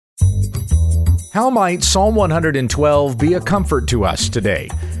How might Psalm 112 be a comfort to us today?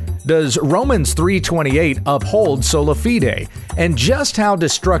 Does Romans 3:28 uphold sola fide? And just how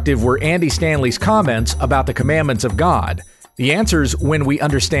destructive were Andy Stanley's comments about the commandments of God? The answer's when we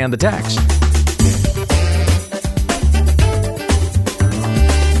understand the text.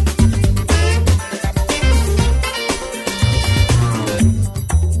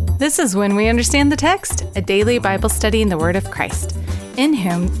 This is When We Understand the Text, a daily Bible study in the Word of Christ, in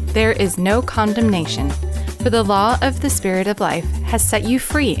whom there is no condemnation. For the law of the Spirit of life has set you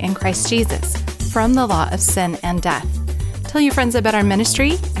free in Christ Jesus from the law of sin and death. Tell your friends about our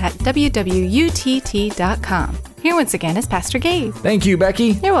ministry at wwutt.com. Here once again is Pastor Gabe. Thank you,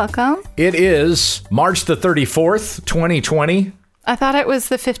 Becky. You're welcome. It is March the 34th, 2020. I thought it was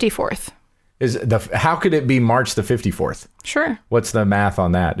the 54th. How could it be March the 54th? Sure. What's the math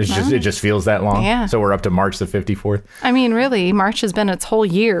on that? It just feels that long? Yeah. So we're up to March the 54th? I mean, really, March has been its whole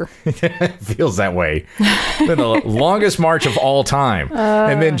year. It feels that way. It's been the longest March of all time.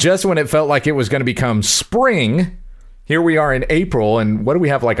 And then just when it felt like it was going to become spring, here we are in April. And what do we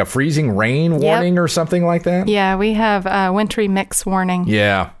have, like a freezing rain warning or something like that? Yeah, we have a wintry mix warning.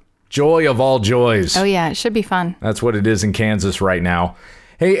 Yeah. Joy of all joys. Oh, yeah, it should be fun. That's what it is in Kansas right now.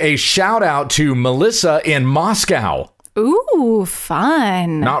 Hey, a shout out to Melissa in Moscow. Ooh,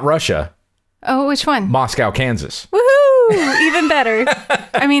 fun. Not Russia. Oh, which one? Moscow, Kansas. Woohoo! Even better.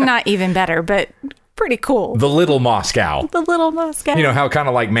 I mean, not even better, but pretty cool. The little Moscow. The little Moscow. You know how kind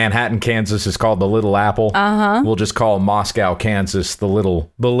of like Manhattan, Kansas is called the Little Apple? Uh-huh. We'll just call Moscow, Kansas the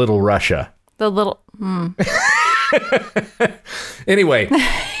little Russia. The little... Anyway,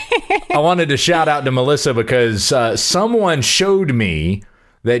 I wanted to shout out to Melissa because someone showed me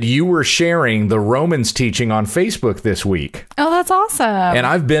that you were sharing the Romans teaching on Facebook this week. Oh, that's awesome. And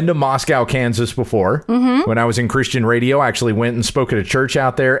I've been to Moscow, Kansas before. Mm-hmm. When I was in Christian radio, I actually went and spoke at a church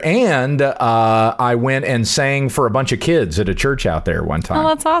out there. And I went and sang for a bunch of kids at a church out there one time. Oh,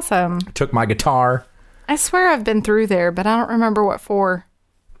 that's awesome. Took my guitar. I swear I've been through there, but I don't remember what for.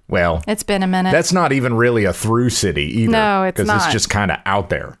 Well, it's been a minute. That's not even really a through city either. No, it's not. Because it's just kind of out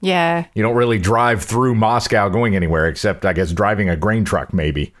there. Yeah. You don't really drive through Moscow going anywhere except, I guess, driving a grain truck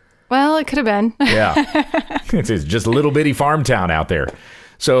maybe. Well, it could have been. Yeah. It's just a little bitty farm town out there.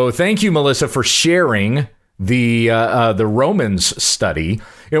 So thank you, Melissa, for sharing the Romans study.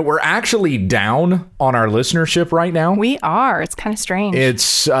 You know, we're actually down on our listenership right now. We are. It's kind of strange.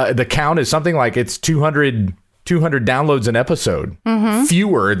 It's the count is something like it's 200 downloads an episode,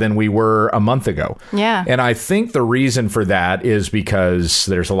 fewer than we were a month ago. Yeah. And I think the reason for that is because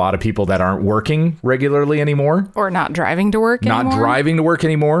there's a lot of people that aren't working regularly anymore. Or not driving to work anymore. Not driving to work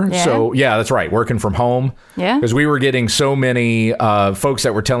anymore. Yeah. So, yeah, that's right. Working from home. Yeah. Because we were getting so many folks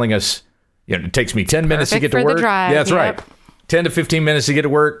that were telling us, you know, it takes me 10 minutes to get to work. The drive. Yeah, that's right. 10 to 15 minutes to get to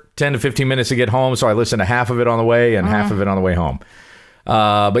work, 10 to 15 minutes to get home. So I listen to half of it on the way and half of it on the way home.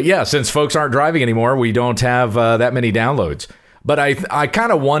 But yeah, since folks aren't driving anymore, we don't have that many downloads. But I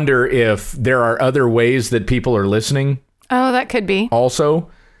kind of wonder if there are other ways that people are listening. Oh, that could be.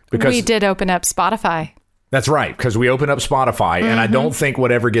 Also, because we did open up Spotify. That's right, because we open up Spotify, and I don't think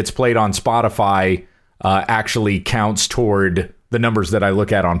whatever gets played on Spotify actually counts toward the numbers that I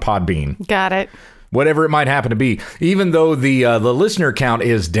look at on Podbean. Got it. Whatever it might happen to be. Even though the listener count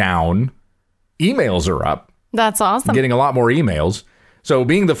is down, emails are up. That's awesome. Getting a lot more emails. So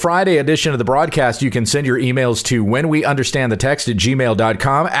being the Friday edition of the broadcast, you can send your emails to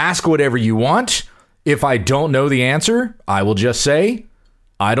whenweunderstandthetext@gmail.com. Ask whatever you want. If I don't know the answer, I will just say,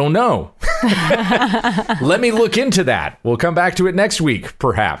 I don't know. Let me look into that. We'll come back to it next week,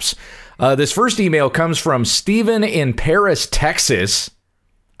 perhaps. This first email comes from Stephen in Paris, Texas.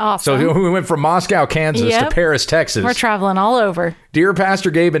 Awesome. So we went from Moscow, Kansas to Paris, Texas. We're traveling all over. Dear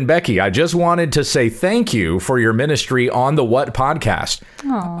Pastor Gabe and Becky, I just wanted to say thank you for your ministry on the What podcast.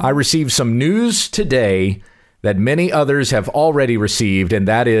 Aww. I received some news today that many others have already received, and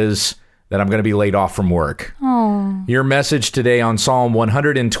that is that I'm going to be laid off from work. Aww. Your message today on Psalm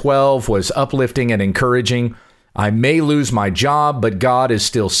 112 was uplifting and encouraging. I may lose my job, but God is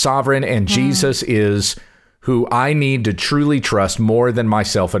still sovereign, and Jesus is who I need to truly trust more than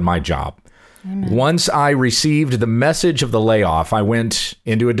myself and my job. Amen. Once I received the message of the layoff, I went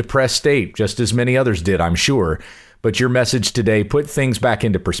into a depressed state, just as many others did, I'm sure. But your message today put things back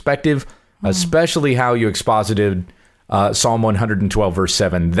into perspective, especially how you exposited Psalm 112, verse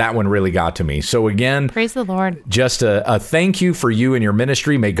 7. That one really got to me. So again, praise the Lord. Just a thank you for you and your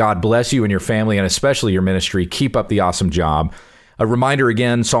ministry. May God bless you and your family, and especially your ministry. Keep up the awesome job. A reminder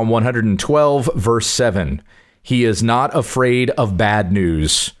again, Psalm 112, verse 7. He is not afraid of bad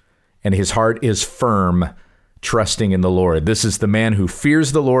news, and his heart is firm trusting in the Lord. This is the man who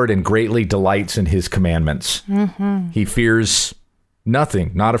fears the Lord and greatly delights in his commandments. He fears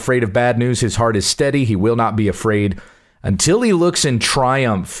nothing, not afraid of bad news. His heart is steady. He will not be afraid until he looks in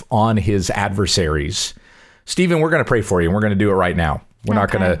triumph on his adversaries. Stephen, we're going to pray for you, and we're going to do it right now. We're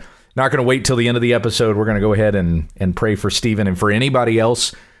not going to wait till the end of the episode. We're going to go ahead and pray for Stephen and for anybody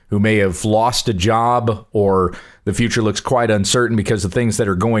else who may have lost a job or the future looks quite uncertain because of things that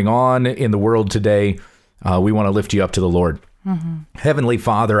are going on in the world today. We want to lift you up to the Lord. Heavenly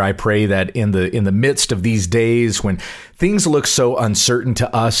Father, I pray that in the midst of these days when things look so uncertain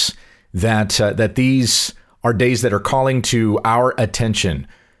to us, that these are days that are calling to our attention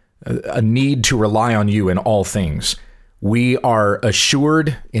a need to rely on you in all things. We are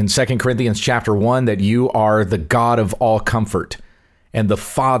assured in 2 Corinthians chapter 1 that you are the God of all comfort and the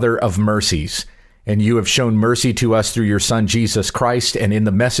Father of mercies. And you have shown mercy to us through your Son, Jesus Christ. And in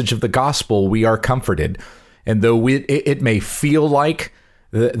the message of the gospel, we are comforted. And though it may feel like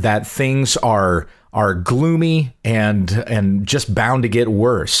that things are gloomy and just bound to get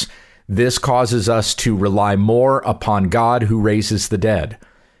worse, this causes us to rely more upon God who raises the dead.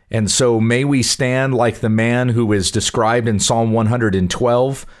 And so may we stand like the man who is described in Psalm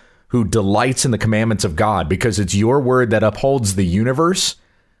 112, who delights in the commandments of God, because it's your word that upholds the universe.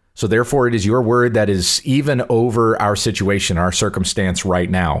 So therefore, it is your word that is even over our situation, our circumstance right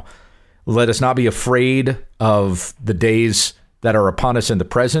now. Let us not be afraid of the days that are upon us in the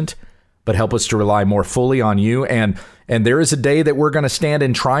present, but help us to rely more fully on you. And there is a day that we're going to stand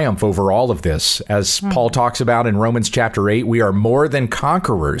in triumph over all of this. As Paul talks about in Romans chapter 8, we are more than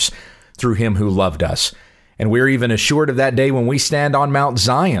conquerors through him who loved us. And we're even assured of that day when we stand on Mount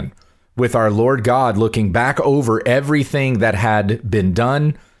Zion with our Lord God, looking back over everything that had been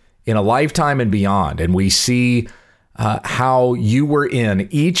done in a lifetime and beyond. And we see how you were in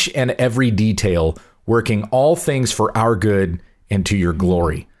each and every detail, working all things for our good and to your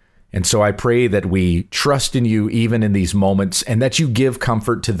glory. And so I pray that we trust in you even in these moments, and that you give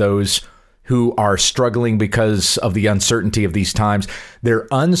comfort to those who are struggling because of the uncertainty of these times. They're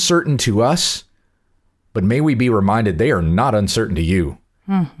uncertain to us, but may we be reminded they are not uncertain to you.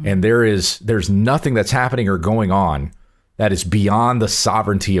 And there's nothing that's happening or going on that is beyond the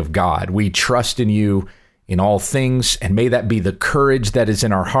sovereignty of God. We trust in you in all things, and may that be the courage that is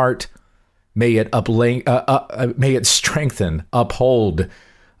in our heart. May it strengthen, uphold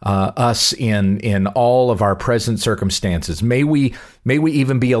us in all of our present circumstances. May we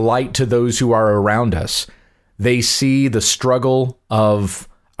even be a light to those who are around us. They see the struggle of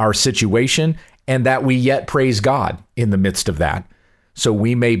our situation, and that we yet praise God in the midst of that. So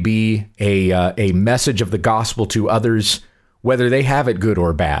we may be a message of the gospel to others, whether they have it good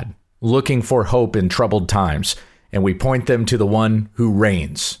or bad, looking for hope in troubled times. And we point them to the one who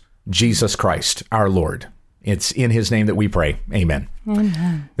reigns, Jesus Christ, our Lord. It's in his name that we pray. Amen.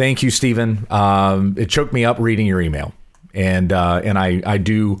 Amen. Thank you, Stephen. It choked me up reading your email. And I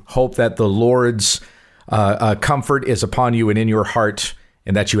do hope that the Lord's comfort is upon you and in your heart,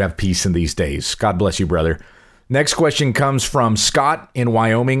 and that you have peace in these days. God bless you, brother. Next question comes from Scott in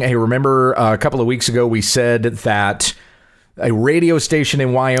Wyoming. Hey, remember a couple of weeks ago we said that a radio station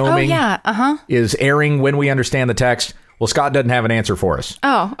in Wyoming is airing When We Understand the Text? Well, Scott doesn't have an answer for us.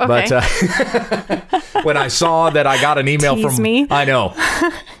 Oh, okay. But when I saw that I got an email from me. I know.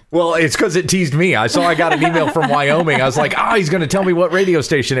 Well, it's because it teased me. I got an email from Wyoming. I was like, he's going to tell me what radio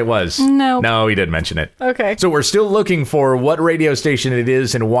station it was. No, he didn't mention it. Okay. So we're still looking for what radio station it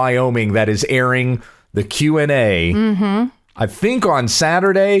is in Wyoming that is airing the Q&A. I think on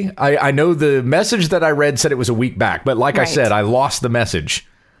Saturday. I know the message that I read said it was a week back, but like I said, I lost the message.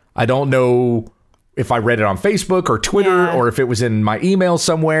 I don't know if I read it on Facebook or Twitter or if it was in my email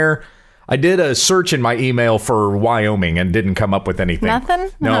somewhere. I did a search in my email for Wyoming and didn't come up with anything. Nothing?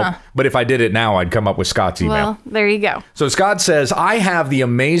 No. But if I did it now, I'd come up with Scott's email. Well, there you go. So Scott says, I have the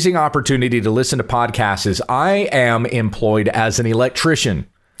amazing opportunity to listen to podcasts as I am employed as an electrician.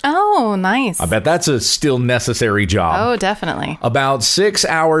 Oh, nice. I bet that's a still necessary job. Oh, definitely. About 6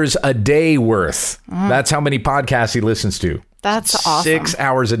 hours a day worth. That's how many podcasts he listens to. That's awesome. 6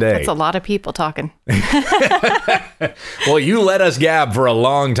 hours a day. That's a lot of people talking. Well, you let us gab for a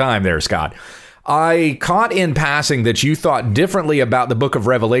long time there, Scott. I caught in passing that you thought differently about the book of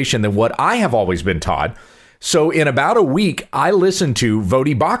Revelation than what I have always been taught. So in about a week, I listened to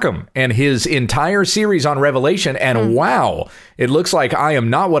Voddie Baucham and his entire series on Revelation, and wow, it looks like I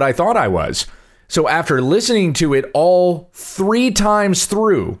am not what I thought I was. So after listening to it all 3 times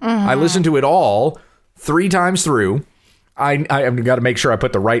through, I listened to it all 3 times through. I've got to make sure I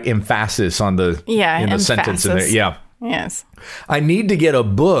put the right emphasis on the sentence in there. Yeah. Yes. I need to get a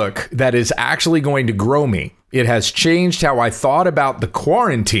book that is actually going to grow me. It has changed how I thought about the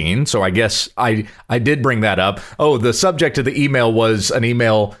quarantine. So I guess I did bring that up. Oh, the subject of the email was an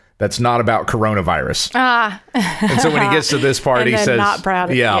email that's not about coronavirus. And so when he gets to this part, he says, not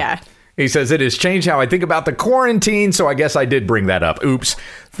proud of yeah. He says, it has changed how I think about the quarantine. So I guess I did bring that up. Oops.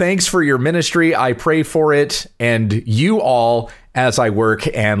 Thanks for your ministry. I pray for it and you all as I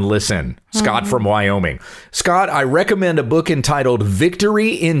work and listen. Scott from Wyoming. Scott, I recommend a book entitled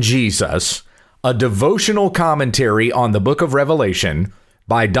Victory in Jesus, a devotional commentary on the book of Revelation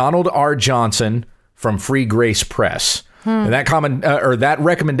by Donald R. Johnson from Free Grace Press. And that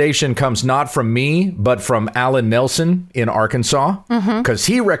recommendation comes not from me, but from Alan Nelson in Arkansas, because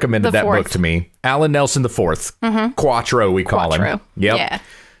he recommended that book to me. Alan Nelson IV, Quattro, we call him. Yep. Yeah.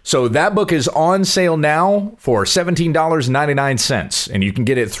 So that book is on sale now for $17.99, and you can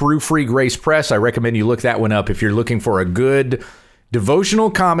get it through Free Grace Press. I recommend you look that one up if you're looking for a good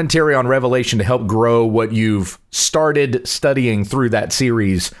devotional commentary on Revelation to help grow what you've started studying through that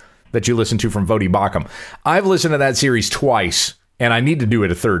series that you listen to from Vodi Bakum. I've listened to that series twice, and I need to do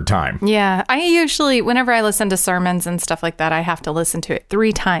it a third time. Yeah, I usually, whenever I listen to sermons and stuff like that, I have to listen to it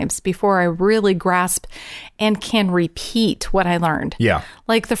 3 times before I really grasp and can repeat what I learned. Yeah.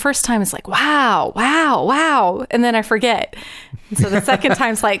 Like the first time is like, wow, wow, wow. And then I forget. And so the second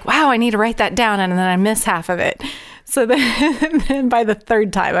time's like, wow, I need to write that down. And then I miss half of it. So then by the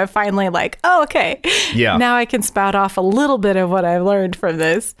third time, I finally like, oh, okay. Yeah. Now I can spout off a little bit of what I've learned from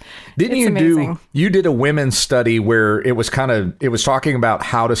this. You did a women's study where it was talking about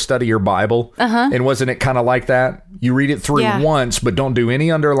how to study your Bible. And wasn't it kind of like that? You read it through once, but don't do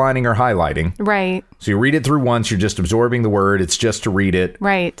any underlining or highlighting. Right. So you read it through once, you're just absorbing the word. It's just to read it.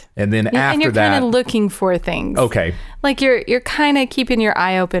 Right. And then after that. And you're kind of looking for things. Okay. Like you're kind of keeping your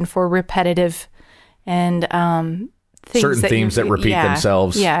eye open for repetitive and certain themes that repeat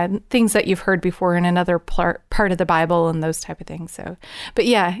themselves. Yeah, things that you've heard before in another part of the Bible and those type of things. So, but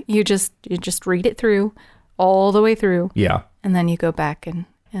yeah, you just read it through all the way through. Yeah. And then you go back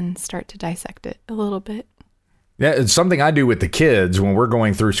and start to dissect it a little bit. Yeah, it's something I do with the kids when we're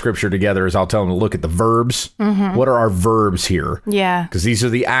going through scripture together is I'll tell them to look at the verbs. What are our verbs here? Yeah. Because these are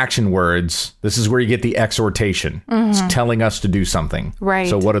the action words. This is where you get the exhortation. It's telling us to do something. Right.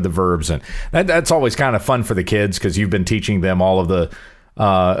 So what are the verbs? And that's always kind of fun for the kids because you've been teaching them all of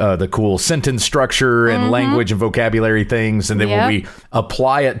the cool sentence structure and language and vocabulary things. And then when we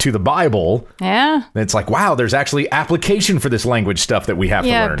apply it to the Bible, it's like, wow, there's actually application for this language stuff that we have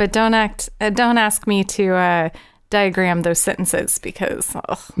to learn. Yeah, but don't ask me to diagram those sentences because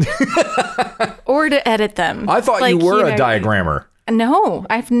or to edit them. I thought you were a diagrammer. No,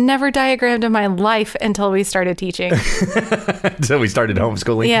 I've never diagrammed in my life until we started teaching. Until we started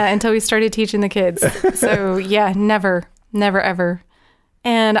homeschooling? Yeah, until we started teaching the kids. So yeah, never, ever.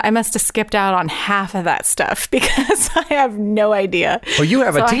 And I must have skipped out on half of that stuff because I have no idea. Well, you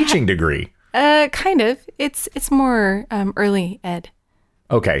have a teaching degree. Kind of. It's more early ed.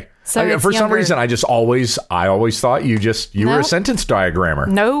 Okay. So for some reason, I always thought you were a sentence diagrammer.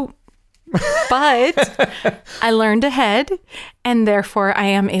 No. But I learned ahead, and therefore I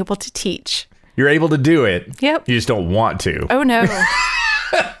am able to teach. You're able to do it. Yep. You just don't want to. Oh, no.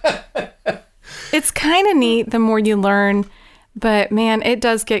 It's kind of neat the more you learn, but man, it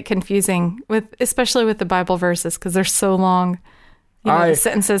does get confusing, especially with the Bible verses, because they're so long. The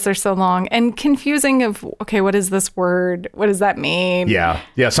sentences are so long and confusing of, okay, what is this word? What does that mean? Yeah.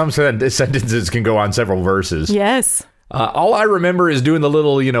 Yeah. Some sentences can go on several verses. Yes. All I remember is doing the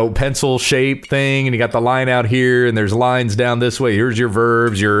little, pencil shape thing, and you got the line out here, and there's lines down this way. Here's your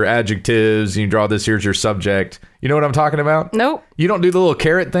verbs, your adjectives, and you draw this. Here's your subject. You know what I'm talking about? Nope. You don't do the little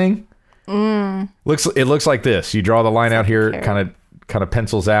caret thing? It looks like this. You draw the line out here, kind of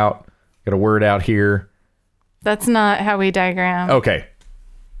pencils out. Got a word out here. That's not how we diagram. Okay.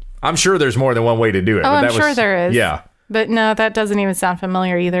 I'm sure there's more than one way to do it. Oh, I'm sure there is. Yeah. But no, that doesn't even sound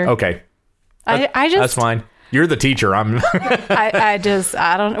familiar either. Okay. That's fine. You're the teacher. I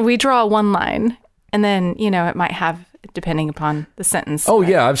don't, we draw one line and then, it might have, depending upon the sentence. Oh,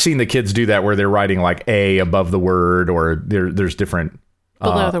 yeah. I've seen the kids do that where they're writing like A above the word, or there's different.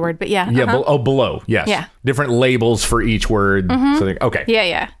 Below the word, but yeah. Yeah. Below. Yes. Yeah. Different labels for each word. So okay.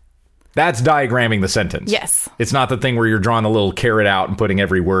 Yeah. That's diagramming the sentence. Yes. It's not the thing where you're drawing a little caret out and putting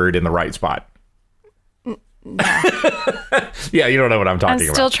every word in the right spot. No. Yeah, you don't know what I'm talking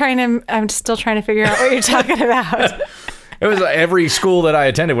about. I'm still trying to figure out what you're talking about. It was every school that I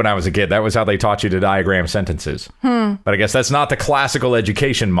attended when I was a kid. That was how they taught you to diagram sentences. But I guess that's not the classical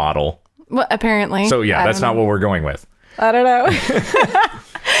education model. Well, apparently. So yeah, that's not what we're going with. I don't know.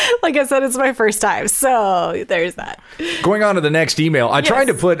 Like I said, it's my first time. So there's that. Going on to the next email. I tried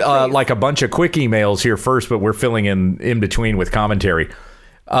to put like a bunch of quick emails here first, but we're filling in between with commentary.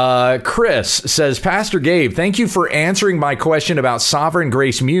 Chris says, Pastor Gabe, thank you for answering my question about Sovereign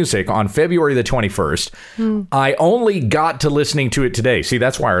Grace music on February the 21st. I only got to listening to it today. See,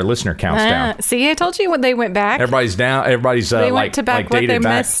 that's why our listener count's down. See, I told you when they went back. Everybody's down. Everybody's they went to back what they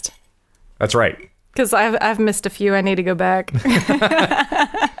missed. That's right. Because I've missed a few. I need to go back.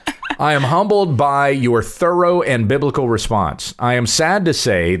 I am humbled by your thorough and biblical response. I am sad to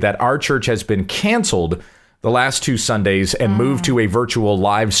say that our church has been canceled the last 2 Sundays and moved to a virtual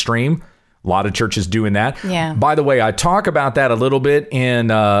live stream. A lot of churches doing that. Yeah. By the way, I talk about that a little bit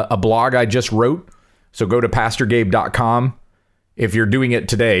in a blog I just wrote. So go to pastorgabe.com. If you're doing it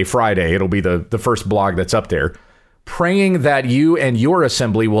today, Friday, it'll be the first blog that's up there. Praying that you and your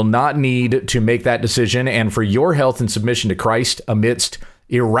assembly will not need to make that decision and for your health and submission to Christ amidst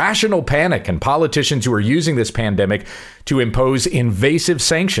irrational panic and politicians who are using this pandemic to impose invasive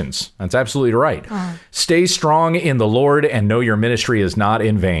sanctions. That's absolutely right. Stay strong in the Lord and know your ministry is not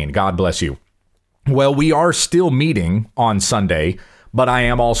in vain. God bless you. Well, we are still meeting on Sunday, but I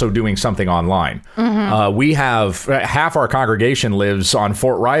am also doing something online. We have half our congregation lives on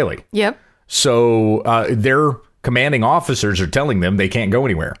Fort Riley. Yep. So their commanding officers are telling them they can't go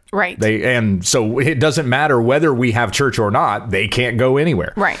anywhere. Right. And so it doesn't matter whether we have church or not, they can't go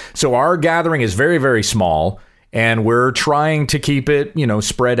anywhere. Right. So our gathering is very, very small, and we're trying to keep it,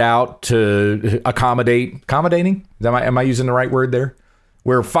 spread out to accommodating. Am I using the right word there?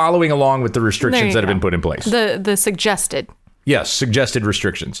 We're following along with the restrictions that have been put in place. The suggested. Yes, suggested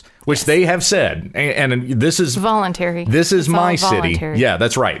restrictions, which they have said, and this is voluntary. This is my city. Yeah,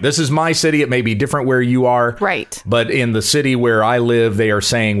 that's right. This is my city. It may be different where you are. Right. But in the city where I live, they are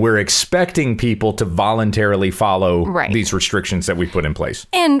saying we're expecting people to voluntarily follow these restrictions that we put in place.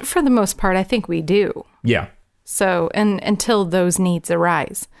 And for the most part, I think we do. Yeah. So, and until those needs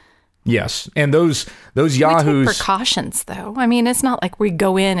arise. Yes. And those yahoos. We take precautions, though. I mean, it's not like we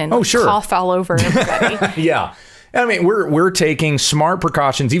go in and sure. cough all over everybody. Yeah. I mean, we're taking smart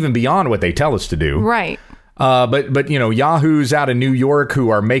precautions even beyond what they tell us to do. Right. But yahoos out of New York who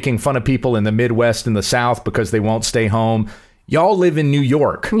are making fun of people in the Midwest and the South because they won't stay home. Y'all live in New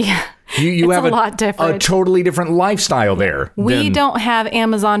York. Yeah. You have a lot different. A totally different lifestyle there. We don't have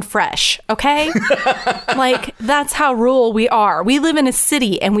Amazon Fresh, okay? Like, that's how rural we are. We live in a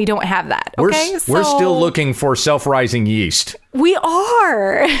city and we don't have that, okay? We're still looking for self-rising yeast. We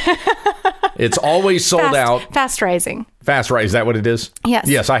are. It's always sold out. Fast rising. Fast rise, is that what it is? Yes.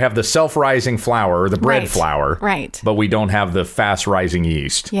 Yes, I have the self-rising flour, the bread flour. Right. But we don't have the fast-rising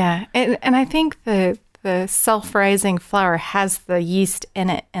yeast. Yeah, and I think the self-rising flour has the yeast in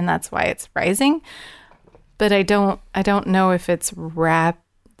it, and that's why it's rising. But I don't know if it's rapid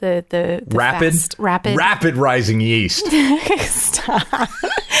rising yeast. Stop!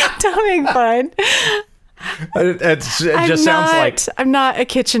 Don't make fun. I'm not a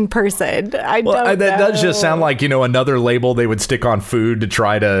kitchen person. That does just sound like another label they would stick on food to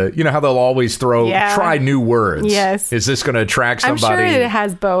try to how they'll always try new words. Yes. Is this going to attract somebody? I'm sure it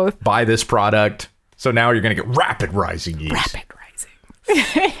has both. Buy this product. So now you're going to get rapid rising yeast. Rapid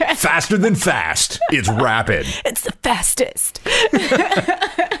rising. Faster than fast. It's rapid. It's the fastest.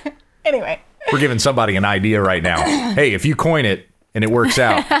 Anyway. We're giving somebody an idea right now. Hey, if you coin it and it works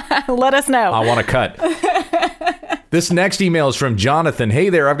out, let us know. I want to cut. This next email is from Jonathan. Hey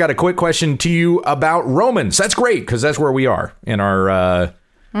there, I've got a quick question to you about Romans. That's great, because that's where we are in our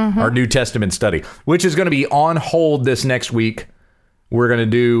New Testament study, which is going to be on hold this next week. We're going to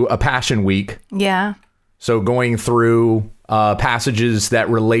do a Passion Week. Yeah. So going through passages that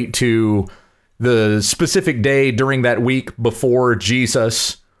relate to the specific day during that week before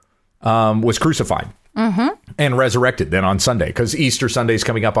Jesus was crucified and resurrected then on Sunday, because Easter Sunday is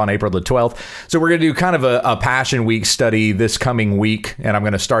coming up on April the 12th. So we're going to do kind of a Passion Week study this coming week, and I'm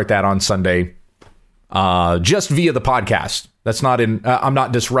going to start that on Sunday just via the podcast. That's not I'm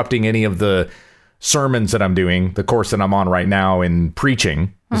not disrupting any of the sermons that I'm doing, the course that I'm on right now in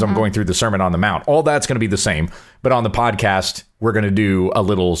preaching, because I'm going through the Sermon on the Mount. All that's going to be the same. But on the podcast, we're going to do a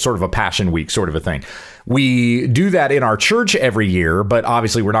little sort of a Passion Week sort of a thing. We do that in our church every year, but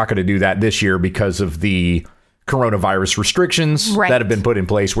obviously we're not going to do that this year because of the coronavirus restrictions that have been put in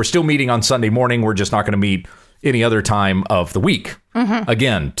place. We're still meeting on Sunday morning. We're just not going to meet any other time of the week.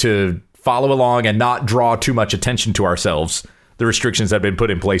 Again, to follow along and not draw too much attention to ourselves, the restrictions that have been put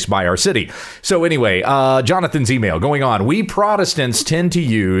in place by our city. So anyway, Jonathan's email going on. We Protestants tend to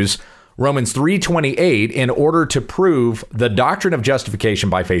use Romans 3:28 in order to prove the doctrine of justification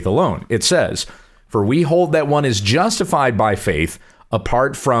by faith alone. It says, "For we hold that one is justified by faith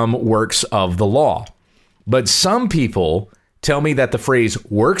apart from works of the law. But some people tell me that the phrase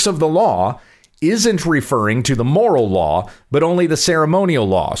works of the law isn't referring to the moral law, but only the ceremonial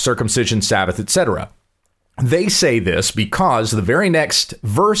law, circumcision, Sabbath, etc. They say this because the very next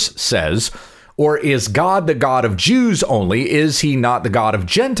verse says, or is God the God of Jews only? Is he not the God of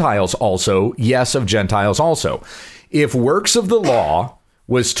Gentiles also? Yes, of Gentiles also. If works of the law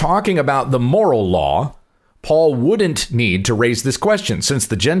was talking about the moral law, Paul wouldn't need to raise this question, since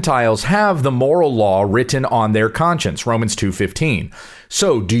the Gentiles have the moral law written on their conscience, Romans 2:15.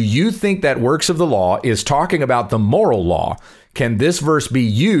 So, do you think that works of the law is talking about the moral law? Can this verse be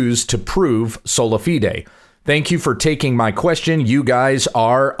used to prove sola fide? Thank you for taking my question. You guys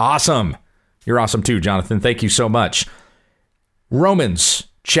are awesome. You're awesome too, Jonathan. Thank you so much. Romans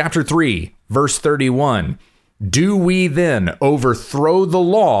chapter 3, verse 31. Do we then overthrow the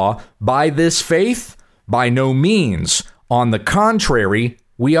law by this faith? By no means. On the contrary,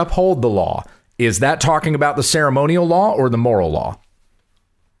 we uphold the law. Is that talking about the ceremonial law or the moral law?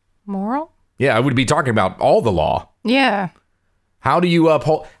 Moral? Yeah, I would be talking about all the law. Yeah. How would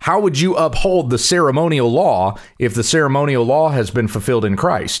you uphold the ceremonial law if the ceremonial law has been fulfilled in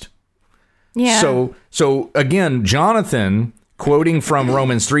Christ? Yeah. So again, Jonathan, quoting from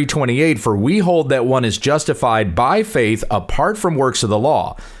Romans 3:28, for we hold that one is justified by faith apart from works of the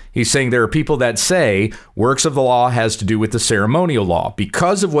law. He's saying there are people that say works of the law has to do with the ceremonial law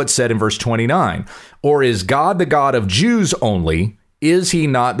because of what's said in verse 29. Or is God the God of Jews only? Is he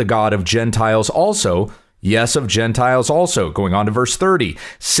not the God of Gentiles also? Yes, of Gentiles also. Going on to verse 30.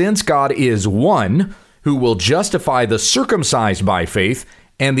 Since God is one who will justify the circumcised by faith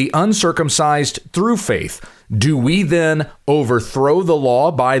and the uncircumcised through faith, do we then overthrow the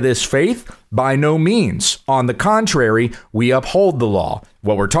law by this faith? By no means. On the contrary, we uphold the law.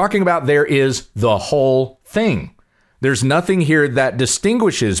 What we're talking about there is the whole thing. There's nothing here that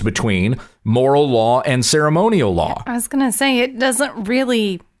distinguishes between moral law and ceremonial law. I was going to say, it doesn't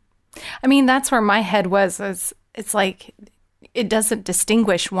really, I mean, that's where my head was. It's like, it doesn't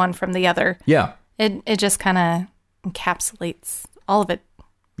distinguish one from the other. Yeah. It just kind of encapsulates all of it.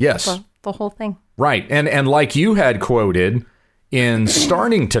 Yes. The whole thing. Right. And like you had quoted in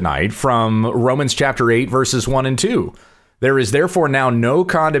starting tonight from Romans chapter 8, verses 1 and 2. There is therefore now no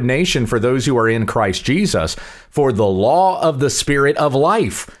condemnation for those who are in Christ Jesus, for the law of the Spirit of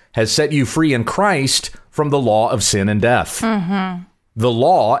life has set you free in Christ from the law of sin and death. Mm-hmm. The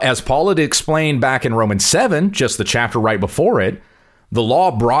law, as Paul had explained back in Romans 7, just the chapter right before it, the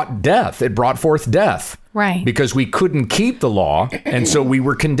law brought death. It brought forth death. Right. Because we couldn't keep the law, and so we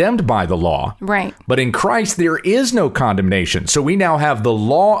were condemned by the law. Right. But in Christ, there is no condemnation. So we now have the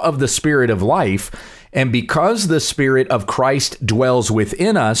law of the Spirit of life, and because the Spirit of Christ dwells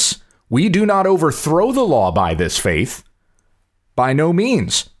within us, we do not overthrow the law by this faith. By no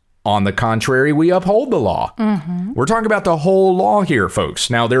means. On the contrary, we uphold the law. Mm-hmm. We're talking about the whole law here, folks.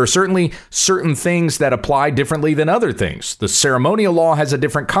 Now, there are certainly certain things that apply differently than other things. The ceremonial law has a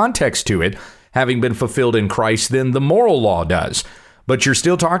different context to it, having been fulfilled in Christ, than the moral law does. But you're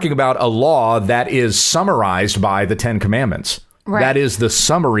still talking about a law that is summarized by the Ten Commandments. Right. That is the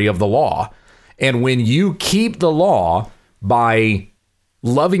summary of the law. And when you keep the law by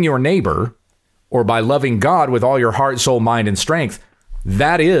loving your neighbor or by loving God with all your heart, soul, mind, and strength,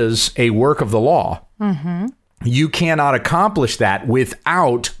 that is a work of the law. Mm-hmm. You cannot accomplish that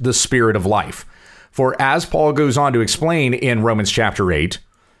without the Spirit of life. For as Paul goes on to explain in Romans chapter 8,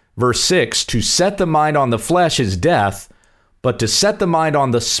 verse 6, to set the mind on the flesh is death, but to set the mind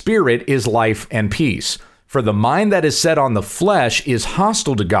on the Spirit is life and peace. For the mind that is set on the flesh is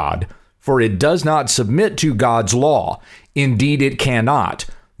hostile to God, for it does not submit to God's law. Indeed, it cannot.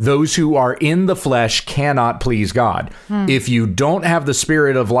 Those who are in the flesh cannot please God. If you don't have the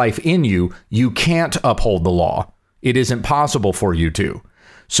Spirit of life in you, you can't uphold the law. It isn't possible for you to.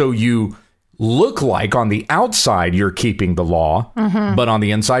 So you look like on the outside you're keeping the law, but on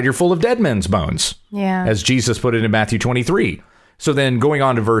the inside you're full of dead men's bones. Yeah. As Jesus put it in Matthew 23. So then going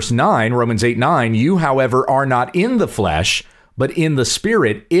on to verse 9, Romans 8:9, you, however, are not in the flesh, but in the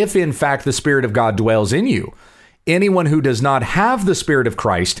Spirit, if in fact the Spirit of God dwells in you. Anyone who does not have the Spirit of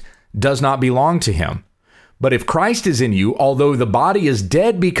Christ does not belong to him. But if Christ is in you, although the body is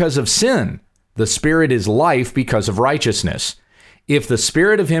dead because of sin, the Spirit is life because of righteousness. If the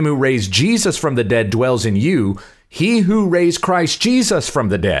Spirit of him who raised Jesus from the dead dwells in you, he who raised Christ Jesus from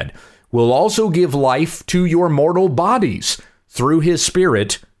the dead will also give life to your mortal bodies through his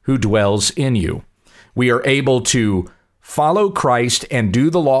Spirit who dwells in you. We are able to follow Christ and do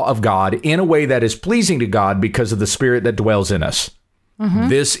the law of God in a way that is pleasing to God because of the Spirit that dwells in us. Mm-hmm.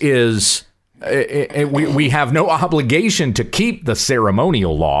 This is we have no obligation to keep the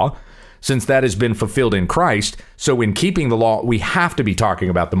ceremonial law, since that has been fulfilled in Christ. So in keeping the law, we have to be talking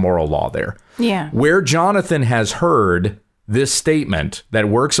about the moral law there. Yeah. Where Jonathan has heard this statement that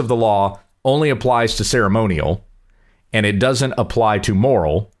works of the law only applies to ceremonial and it doesn't apply to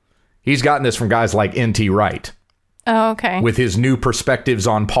moral, he's gotten this from guys like N.T. Wright. Oh, okay. With his new perspectives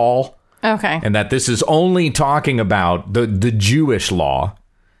on Paul. Okay. And that this is only talking about the Jewish law.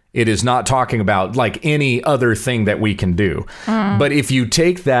 It is not talking about like any other thing that we can do. But if you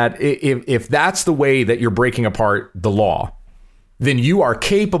take that, if that's the way that you're breaking apart the law, then you are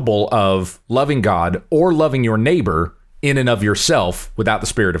capable of loving God or loving your neighbor in and of yourself without the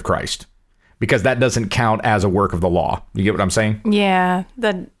Spirit of Christ, because that doesn't count as a work of the law. You get what I'm saying? Yeah,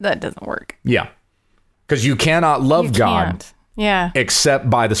 that doesn't work. Yeah. Because you cannot love God Can't. Yeah. except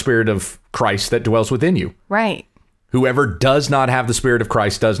by the Spirit of Christ that dwells within you. Right. Whoever does not have the Spirit of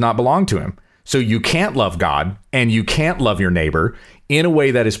Christ does not belong to him. So you can't love God and you can't love your neighbor in a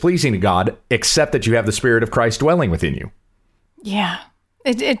way that is pleasing to God, except that you have the Spirit of Christ dwelling within you. Yeah.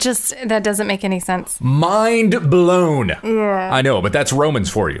 It just, that doesn't make any sense. Mind blown. Yeah. I know, but that's Romans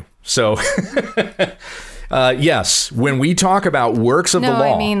for you. So, yes, when we talk about works of the law.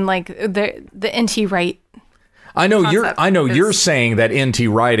 No, I mean like the N.T. Wright. I know concept you're saying that N.T.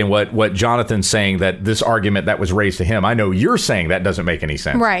 Wright and what Jonathan's saying, that this argument that was raised to him, I know you're saying that doesn't make any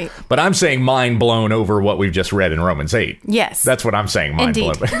sense. Right. But I'm saying mind blown over what we've just read in Romans 8. Yes. That's what I'm saying, mind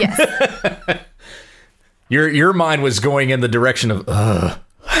Indeed. blown. Yes. Your mind was going in the direction of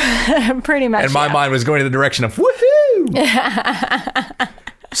Pretty much. and my mind was going in the direction of woohoo.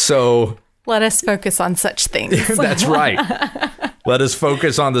 So let us focus on such things. that's right. Let us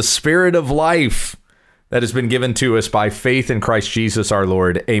focus on the Spirit of life that has been given to us by faith in Christ Jesus our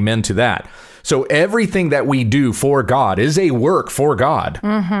Lord. Amen to that. So everything that we do for God is a work for God.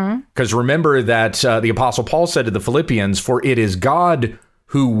 Because remember that the Apostle Paul said to the Philippians, for it is God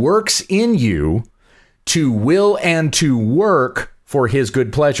who works in you to will and to work for his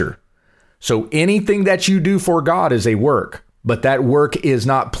good pleasure. So anything that you do for God is a work, but that work is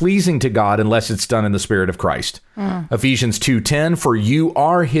not pleasing to God unless it's done in the Spirit of Christ. Ephesians 2:10, for you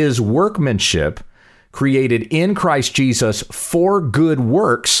are his workmanship, created in Christ Jesus for good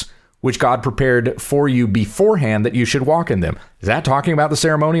works, which God prepared for you beforehand that you should walk in them. Is that talking about the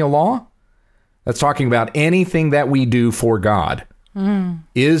ceremonial law? That's talking about anything that we do for God.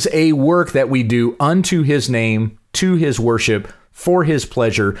 Is a work that we do unto his name, to his worship, for his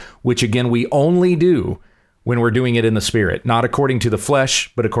pleasure, which again, we only do when we're doing it in the Spirit, not according to the flesh,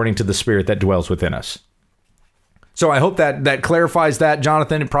 but according to the Spirit that dwells within us. So I hope that clarifies that,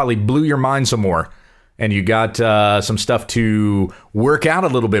 Jonathan. It probably blew your mind some more, and you got some stuff to work out a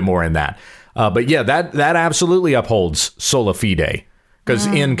little bit more in that. But yeah, that absolutely upholds sola fide. Because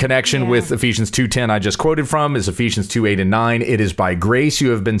in connection with Ephesians 2:10 I just quoted from is Ephesians 2:8 and 9. It is by grace you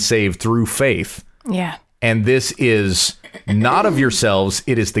have been saved through faith. Yeah. And this is not of yourselves.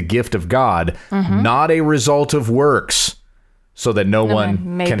 It is the gift of God, not a result of works, so that no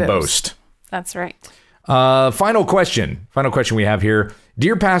one may can boast. That's right. Final question we have here.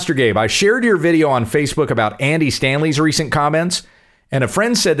 Dear Pastor Gabe, I shared your video on Facebook about Andy Stanley's recent comments. And a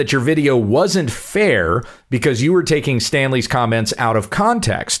friend said that your video wasn't fair because you were taking Stanley's comments out of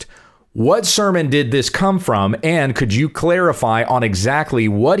context. What sermon did this come from? And could you clarify on exactly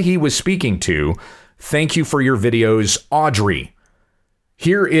what he was speaking to? Thank you for your videos, Audrey.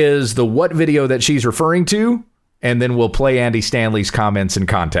 Here is the what video that she's referring to, and then we'll play Andy Stanley's comments in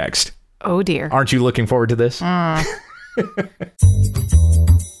context. Oh, dear. Aren't you looking forward to this?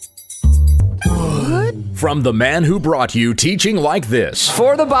 From the man who brought you teaching like this.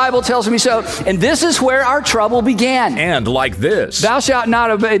 For the Bible tells me so. And this is where our trouble began. And like this. Thou shalt not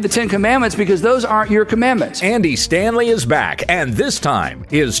obey the 10 commandments because those aren't your commandments. Andy Stanley is back, and this time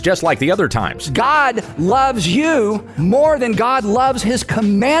is just like the other times. God loves you more than God loves his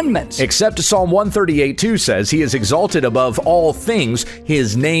commandments. Except Psalm 138:2 says he is exalted above all things,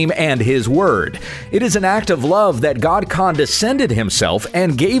 his name and his word. It is an act of love that God condescended himself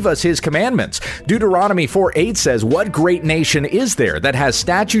and gave us his commandments. Deuteronomy 4:8 says, what great nation is there that has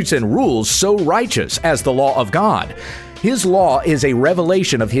statutes and rules so righteous as the law of God? His law is a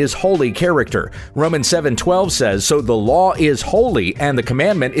revelation of his holy character. Romans 7:12 says, so the law is holy and the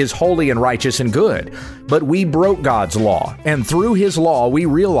commandment is holy and righteous and good. But we broke God's law, and through his law we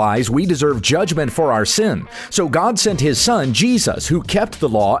realize we deserve judgment for our sin. So God sent his son, Jesus, who kept the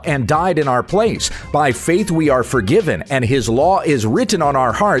law and died in our place. By faith we are forgiven, and his law is written on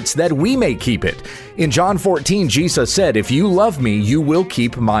our hearts that we may keep it. In John 14, Jesus said, if you love me, you will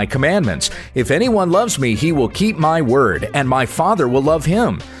keep my commandments. If anyone loves me, he will keep my word, and my Father will love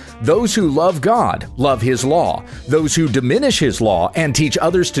him. Those who love God love his law. Those who diminish his law and teach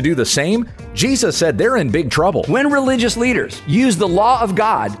others to do the same, Jesus said they're in big trouble. When religious leaders use the law of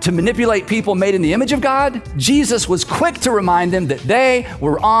God to manipulate people made in the image of God, Jesus was quick to remind them that they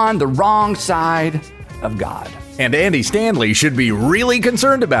were on the wrong side of God. And Andy Stanley should be really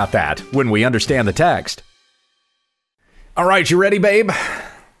concerned about that when we understand the text. All right, you ready, babe?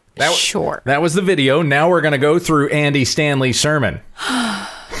 Sure. That was the video. Now we're going to go through Andy Stanley's sermon.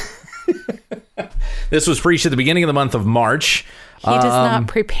 This was preached at the beginning of the month of March. He does not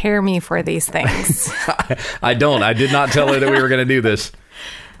prepare me for these things. I don't. I did not tell her that we were going to do this.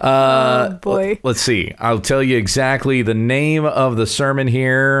 Oh, boy. Let's see. I'll tell you exactly the name of the sermon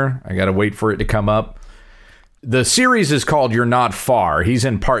here. I got to wait for it to come up. The series is called You're Not Far. He's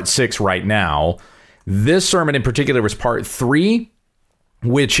in part 6 right now. This sermon in particular was part 3,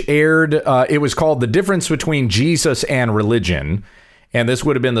 which aired. It was called The Difference Between Jesus and Religion. And this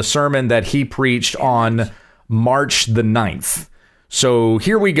would have been the sermon that he preached on March the 9th. So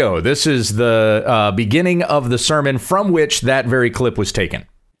here we go. This is the beginning of the sermon from which that very clip was taken.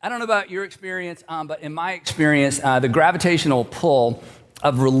 I don't know about your experience, but in my experience, the gravitational pull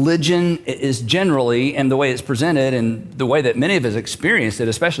of religion is generally, and the way it's presented and the way that many of us experienced it,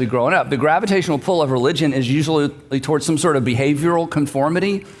 especially growing up, the gravitational pull of religion is usually towards some sort of behavioral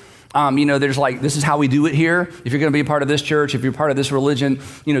conformity. There's like, this is how we do it here. If you're going to be a part of this church, if you're part of this religion,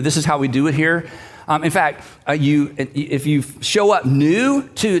 this is how we do it here. In fact, if you show up new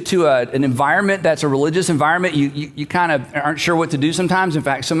to an environment that's a religious environment, you kind of aren't sure what to do sometimes. In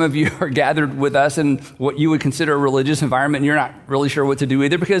fact, some of you are gathered with us in what you would consider a religious environment, and you're not really sure what to do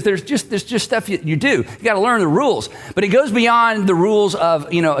either, because there's just stuff you do. You got to learn the rules, but it goes beyond the rules of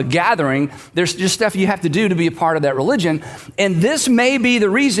a gathering. There's just stuff you have to do to be a part of that religion, and this may be the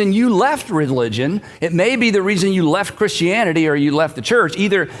reason you left religion. It may be the reason you left Christianity or you left the church.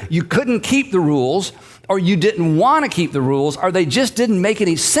 Either you couldn't keep the rules, or you didn't want to keep the rules, or they just didn't make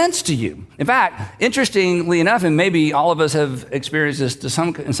any sense to you. In fact, interestingly enough, and maybe all of us have experienced this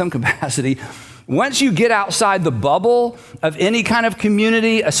in some capacity, once you get outside the bubble of any kind of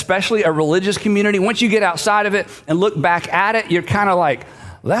community, especially a religious community, once you get outside of it and look back at it, you're kind of like,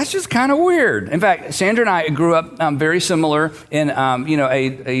 that's just kind of weird. In fact, Sandra and I grew up very similar in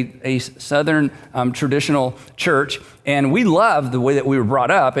a Southern traditional church, and we loved the way that we were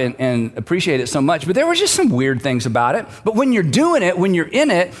brought up and appreciate it so much. But there were just some weird things about it. But when you're doing it, when you're in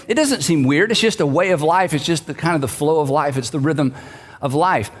it, it doesn't seem weird. It's just a way of life. It's just the kind of the flow of life. It's the rhythm of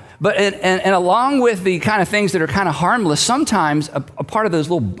life. But and along with the kind of things that are kind of harmless, sometimes a part of those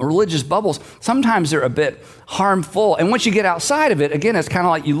little religious bubbles, sometimes they're a bit harmful. And once you get outside of it, again, it's kind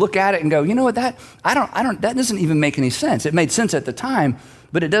of like you look at it and go, you know what, that doesn't even make any sense. It made sense at the time,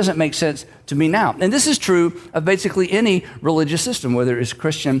 but it doesn't make sense to me now. And this is true of basically any religious system, whether it's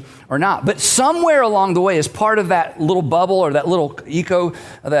Christian or not. But somewhere along the way, as part of that little bubble or that little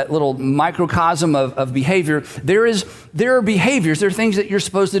that little microcosm of behavior, there are behaviors, there are things that you're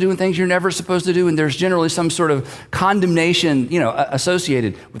supposed to do and things you're never supposed to do, and there's generally some sort of condemnation,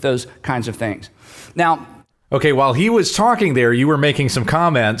 associated with those kinds of things. Now, okay, while he was talking there, you were making some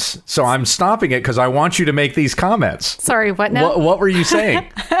comments, so I'm stopping it because I want you to make these comments. Sorry, what now? What were you saying?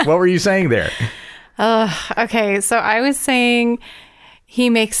 What were you saying there? Okay, so I was saying he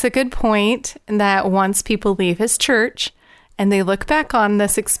makes a good point that once people leave his church and they look back on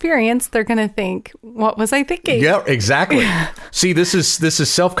this experience, they're going to think, what was I thinking? Yeah, exactly. See, this is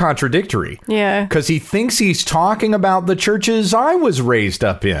self-contradictory. Yeah. Because he thinks he's talking about the churches I was raised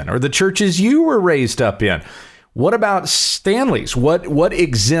up in, or the churches you were raised up in. What about Stanley's? What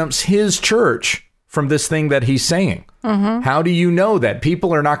exempts his church from this thing that he's saying? Mm-hmm. How do you know that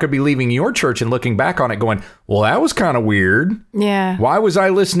people are not going to be leaving your church and looking back on it going, well, that was kind of weird. Yeah. Why was I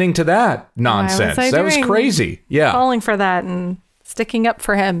listening to that nonsense? That was crazy. Yeah. Falling for that and sticking up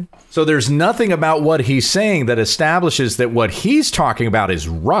for him. So there's nothing about what he's saying that establishes that what he's talking about is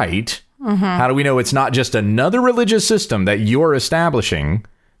right. Mm-hmm. How do we know it's not just another religious system that you're establishing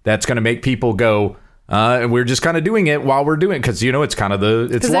that's going to make people go, we're just kind of doing it while we're doing it? Because, it's kind of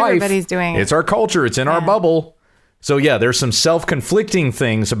it's life. Everybody's doing it. It's our culture. It's in our bubble. So, yeah, there's some self-conflicting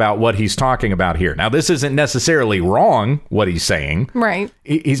things about what he's talking about here. Now, this isn't necessarily wrong, what he's saying. Right.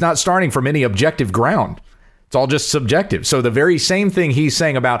 He's not starting from any objective ground. It's all just subjective. So the very same thing he's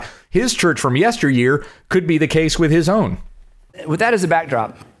saying about his church from yesteryear could be the case with his own. With that as a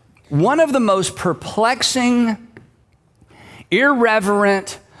backdrop, one of the most perplexing,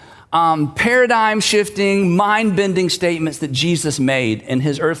 irreverent, paradigm-shifting, mind-bending statements that Jesus made in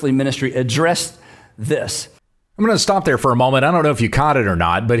his earthly ministry addressed this. I'm going to stop there for a moment. I don't know if you caught it or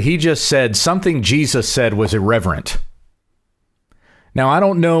not, but he just said something Jesus said was irreverent. Now, I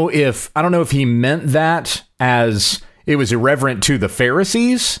don't know if he meant that as it was irreverent to the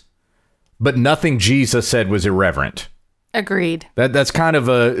Pharisees, but nothing Jesus said was irreverent. Agreed. That's kind of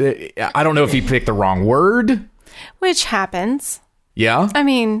I don't know if he picked the wrong word. Which happens. Yeah. I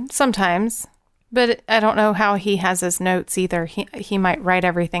mean, sometimes. But I don't know how he has his notes either. He might write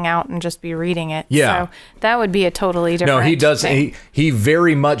everything out and just be reading it. Yeah. So that would be a totally different No, he does. thing. He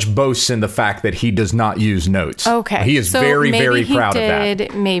very much boasts in the fact that he does not use notes. Okay. He is so very, maybe very he proud did, of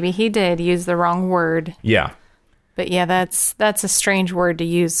that. Maybe he did use the wrong word. Yeah. But yeah, that's a strange word to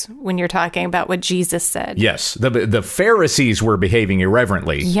use when you're talking about what Jesus said. Yes. The Pharisees were behaving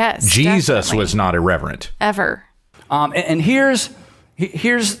irreverently. Yes, Jesus definitely. was not irreverent. Ever. And here's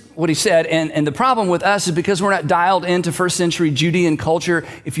what he said. And the problem with us is because we're not dialed into first century Judean culture.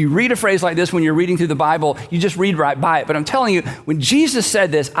 If you read a phrase like this when you're reading through the Bible, you just read right by it. But I'm telling you, when Jesus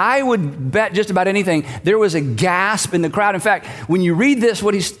said this, I would bet just about anything, there was a gasp in the crowd. In fact, when you read this,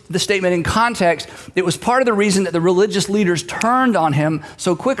 the statement in context, it was part of the reason that the religious leaders turned on him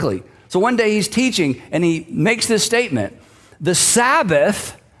so quickly. So one day he's teaching and he makes this statement: the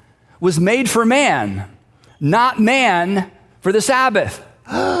Sabbath was made for man, not man for the Sabbath.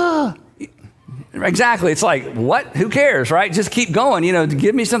 Exactly. It's like, what? Who cares, right? Just keep going.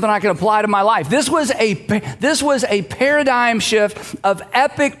 Give me something I can apply to my life. This was a paradigm shift of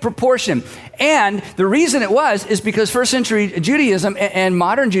epic proportion. And the reason it is because first century Judaism and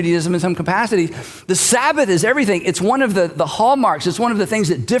modern Judaism in some capacities, the Sabbath is everything. It's one of the hallmarks. It's one of the things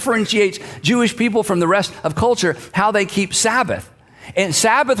that differentiates Jewish people from the rest of culture, how they keep Sabbath. And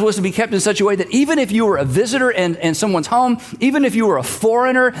Sabbath was to be kept in such a way that even if you were a visitor in someone's home, even if you were a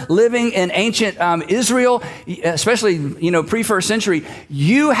foreigner living in ancient Israel, especially, pre-first century,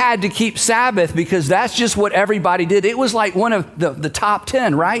 you had to keep Sabbath because that's just what everybody did. It was like one of the top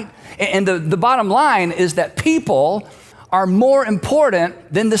 10, right? And the bottom line is that people are more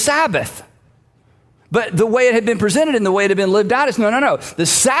important than the Sabbath. But the way it had been presented and the way it had been lived out is no. The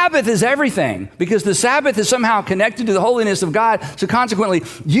Sabbath is everything because the Sabbath is somehow connected to the holiness of God. So consequently,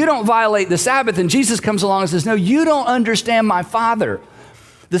 you don't violate the Sabbath. And Jesus comes along and says, no, you don't understand my Father.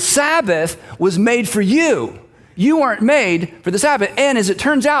 The Sabbath was made for you. You weren't made for the Sabbath. And as it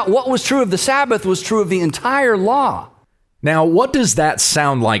turns out, what was true of the Sabbath was true of the entire law. Now, what does that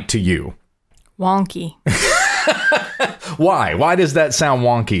sound like to you? Wonky. Why? Why does that sound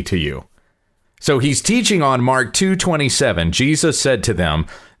wonky to you? So he's teaching on Mark 2:27. Jesus said to them,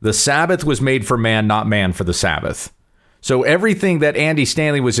 the Sabbath was made for man, not man for the Sabbath. So everything that Andy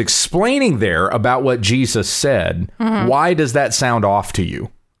Stanley was explaining there about what Jesus said, why does that sound off to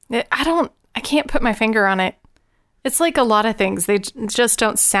you? I can't put my finger on it. It's like a lot of things. They just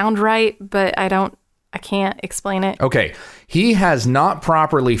don't sound right, but I can't explain it. Okay. He has not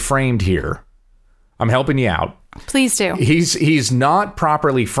properly framed here. I'm helping you out. Please do. He's not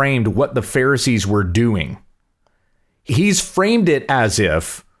properly framed what the Pharisees were doing. He's framed it as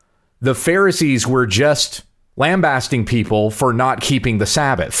if the Pharisees were just lambasting people for not keeping the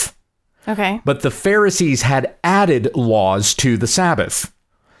Sabbath. Okay. But the Pharisees had added laws to the Sabbath.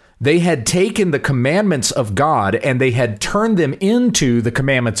 They had taken the commandments of God and they had turned them into the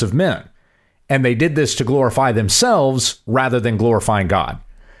commandments of men. And they did this to glorify themselves rather than glorifying God.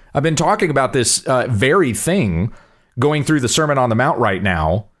 I've been talking about this very thing going through the Sermon on the Mount right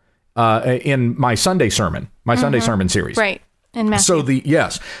now in my Sunday sermon, Sunday sermon series. Right. In Matthew.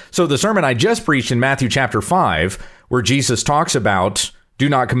 So the sermon I just preached in Matthew chapter 5, where Jesus talks about do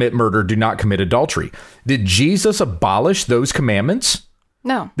not commit murder, do not commit adultery. Did Jesus abolish those commandments?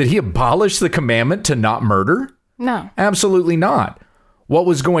 No. Did he abolish the commandment to not murder? No. Absolutely not. What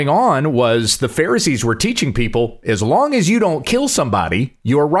was going on was the Pharisees were teaching people, as long as you don't kill somebody,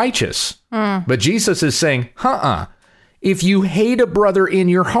 you're righteous. But Jesus is saying, if you hate a brother in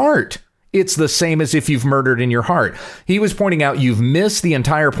your heart, it's the same as if you've murdered in your heart. He was pointing out you've missed the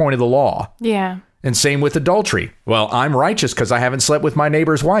entire point of the law. Yeah. And same with adultery. Well, I'm righteous because I haven't slept with my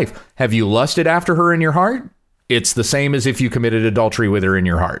neighbor's wife. Have you lusted after her in your heart? It's the same as if you committed adultery with her in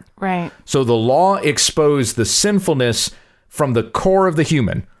your heart. Right. So the law exposed the sinfulness from the core of the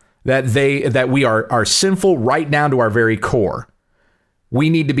human, that we are sinful right down to our very core. We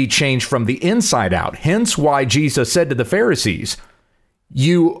need to be changed from the inside out. Hence why Jesus said to the Pharisees,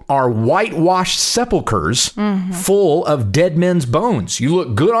 you are whitewashed sepulchers full of dead men's bones. You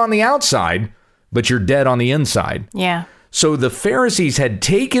look good on the outside, but you're dead on the inside. Yeah. So the Pharisees had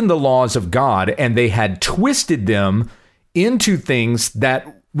taken the laws of God and they had twisted them into things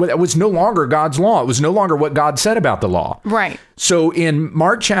that was no longer God's law. It was no longer what God said about the law. Right. So in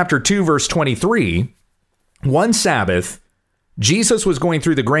Mark chapter 2, verse 23, one Sabbath, Jesus was going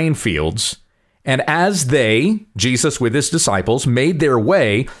through the grain fields And as they, Jesus with his disciples, made their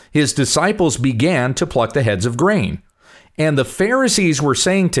way, his disciples began to pluck the heads of grain. And the Pharisees were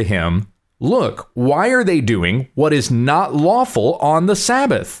saying to him, look, why are they doing what is not lawful on the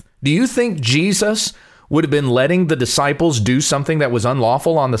Sabbath? Do you think Jesus would have been letting the disciples do something that was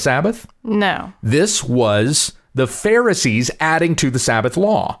unlawful on the Sabbath? No. This was the Pharisees adding to the Sabbath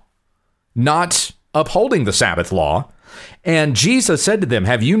law, not upholding the Sabbath law. And Jesus said to them,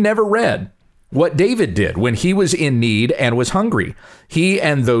 have you never read what David did when he was in need and was hungry, he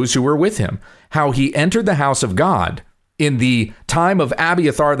and those who were with him, how he entered the house of God in the time of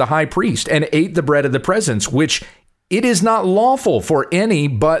Abiathar the high priest and ate the bread of the presence, which it is not lawful for any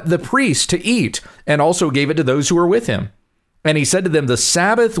but the priest to eat, and also gave it to those who were with him. And he said to them, the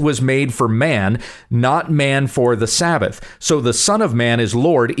Sabbath was made for man, not man for the Sabbath. So the Son of Man is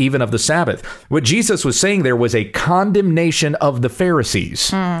Lord even of the Sabbath. What Jesus was saying there was a condemnation of the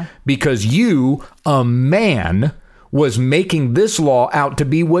Pharisees because you, a man, was making this law out to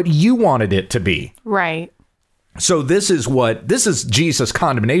be what you wanted it to be. Right. So this is Jesus'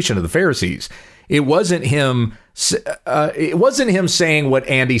 condemnation of the Pharisees. It wasn't him saying what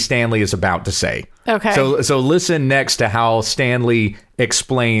Andy Stanley is about to say. Okay. So listen next to how Stanley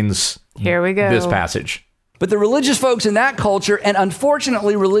explains Here we go. this passage. But the religious folks in that culture, and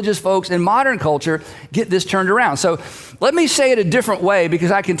unfortunately religious folks in modern culture, get this turned around. So let me say it a different way,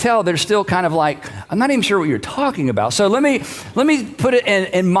 because I can tell they're still kind of like, I'm not even sure what you're talking about. So let me put it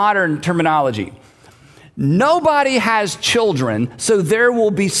in modern terminology. Nobody has children, so there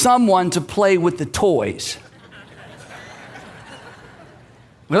will be someone to play with the toys.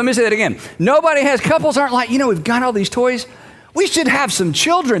 Let me say that again. Couples aren't like, we've got all these toys. We should have some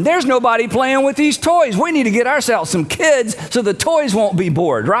children. There's nobody playing with these toys. We need to get ourselves some kids so the toys won't be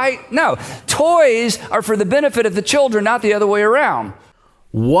bored, right? No, toys are for the benefit of the children, not the other way around.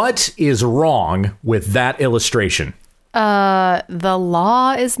 What is wrong with that illustration? The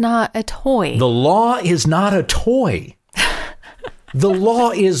law is not a toy. The law is not a toy. The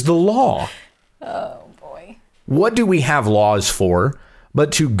law is the law. Oh, boy. What do we have laws for?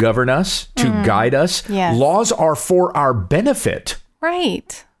 But to govern us, to guide us. Yes. Laws are for our benefit.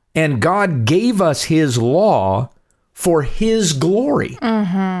 Right. And God gave us his law for his glory.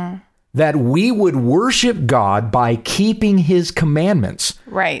 That we would worship God by keeping his commandments.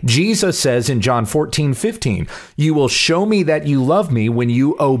 Right. Jesus says in John 14:15, you will show me that you love me when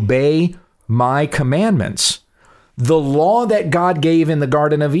you obey my commandments. The law that God gave in the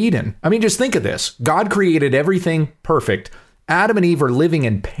Garden of Eden. I mean, just think of this. God created everything perfect. Adam and Eve are living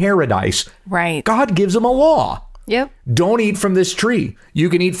in paradise. Right. God gives them a law. Yep. Don't eat from this tree. You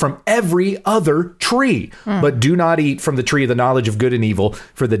can eat from every other tree, but do not eat from the tree of the knowledge of good and evil.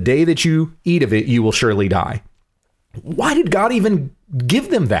 For the day that you eat of it, you will surely die. Why did God even give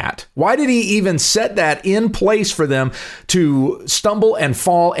them that? Why did he even set that in place for them to stumble and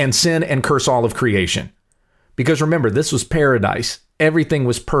fall and sin and curse all of creation? Because remember, this was paradise. Everything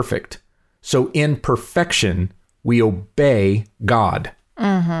was perfect. So in perfection, we obey God.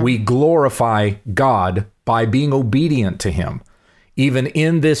 We glorify God by being obedient to him. Even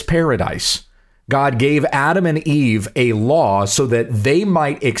in this paradise, God gave Adam and Eve a law so that they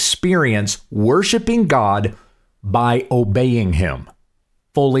might experience worshiping God by obeying him,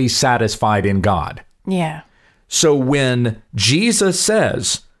 fully satisfied in God. Yeah. So when Jesus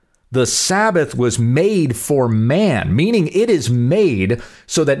says the Sabbath was made for man, meaning it is made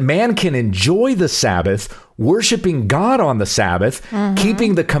so that man can enjoy the Sabbath, worshiping God on the Sabbath,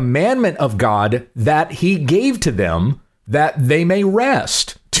 keeping the commandment of God that he gave to them, that they may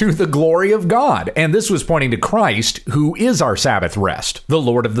rest to the glory of God. And this was pointing to Christ, who is our Sabbath rest, the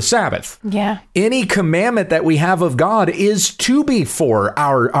Lord of the Sabbath. Yeah. Any commandment that we have of God is to be for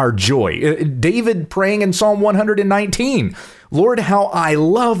our joy. David praying in Psalm 119, Lord, how I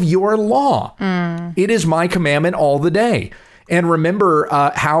love your law. It is my commandment all the day. And remember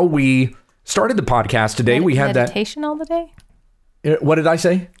how we started the podcast today. We had meditation all the day? What did I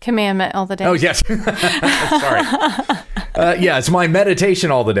say? Commandment all the day. Oh, yes. Sorry. Yeah, it's my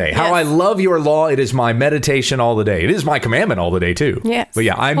meditation all the day. How I love your law. It is my meditation all the day. It is my commandment all the day, too. Yes. But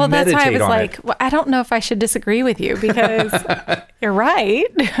yeah, I meditate that's why I was on like, it. well, I don't know if I should disagree with you because you're right.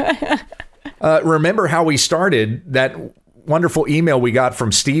 Remember how we started that wonderful email we got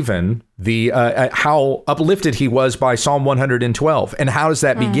from Stephen, the how uplifted he was by Psalm 112. And how does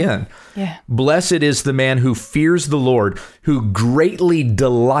that begin? Yeah. Blessed is the man who fears the Lord, who greatly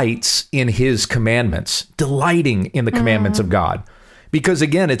delights in his commandments, delighting in the commandments of God. Because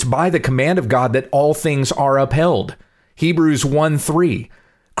again, it's by the command of God that all things are upheld. Hebrews 1:3.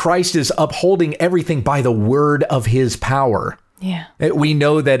 Christ is upholding everything by the word of his power. Yeah. We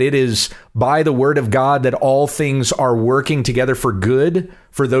know that it is by the word of God that all things are working together for good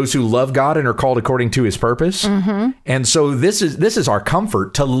for those who love God and are called according to his purpose. And so this is our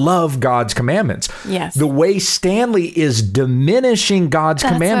comfort, to love God's commandments. Yes. The way Stanley is diminishing God's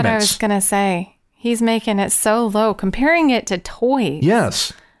That's commandments. what I was going to say. He's making it so low, comparing it to toys.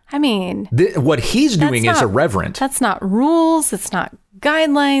 Yes. I mean, What he's doing is irreverent. That's not rules. It's not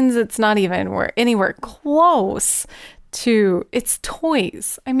guidelines. It's not even anywhere close to, it's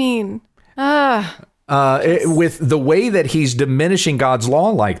toys. I mean, with the way that he's diminishing God's law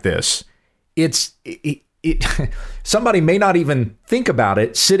like this, somebody may not even think about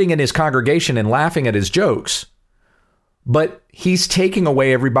it sitting in his congregation and laughing at his jokes, but he's taking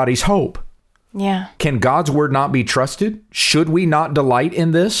away everybody's hope. yeah. Can God's word not be trusted? Should we not delight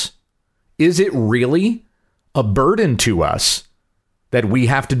in this? Is it really a burden to us that we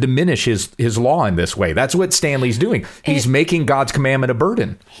have to diminish his law in this way? That's what Stanley's doing. He's making God's commandment a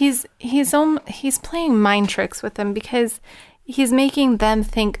burden. He's playing mind tricks with them, because he's making them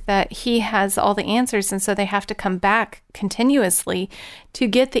think that he has all the answers, and so they have to come back continuously to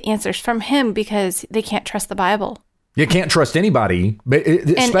get the answers from him, because they can't trust the Bible. You can't trust anybody, but And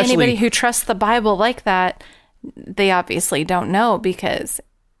especially anybody who trusts the Bible like that, they obviously don't know, because,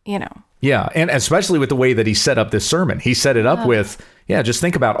 Yeah, and especially with the way that he set up this sermon. He set it up with, just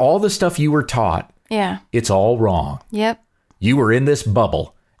think about all the stuff you were taught. Yeah. It's all wrong. Yep. You were in this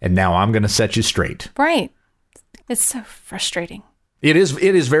bubble, and now I'm going to set you straight. Right. It's so frustrating. It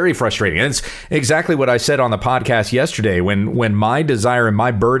is very frustrating. And it's exactly what I said on the podcast yesterday, when my desire and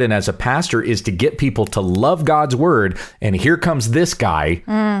my burden as a pastor is to get people to love God's word, and here comes this guy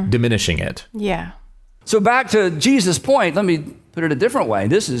diminishing it. Yeah. So back to Jesus' point, let me put it a different way.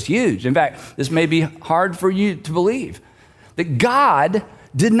 This is huge. In fact, this may be hard for you to believe, that God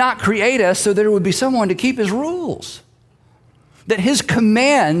did not create us so there would be someone to keep his rules. That his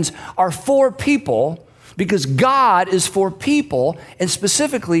commands are for people, because God is for people, and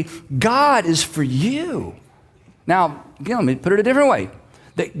specifically, God is for you. Now, again, let me put it a different way.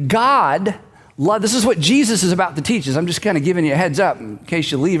 That God, this is what Jesus is about to teach us. I'm just kind of giving you a heads up in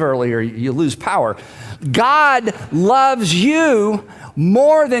case you leave early or you lose power. God loves you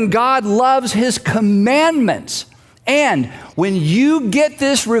more than God loves his commandments. And when you get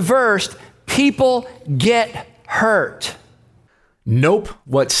this reversed, people get hurt. Nope.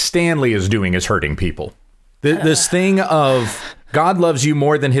 What Stanley is doing is hurting people. This thing of God loves you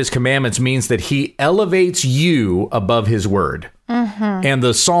more than his commandments means that he elevates you above his word. And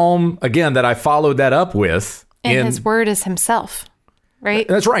the psalm, again, that I followed that up with. And his word is himself, right?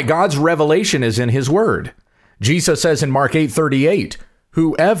 That's right. God's revelation is in his word. Jesus says in Mark 8:38,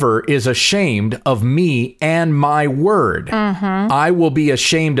 whoever is ashamed of me and my word, I will be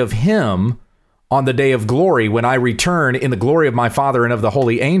ashamed of him on the day of glory when I return in the glory of my Father and of the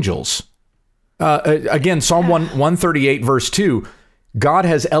holy angels. Again, Psalm 138, verse 2, God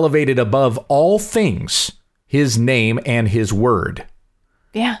has elevated above all things his name and his word.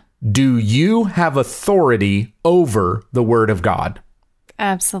 Yeah. Do you have authority over the word of God?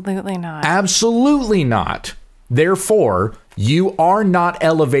 Absolutely not. Absolutely not. Therefore, you are not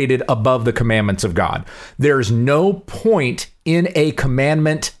elevated above the commandments of God. There's no point in a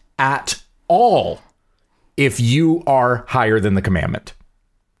commandment at all if you are higher than the commandment.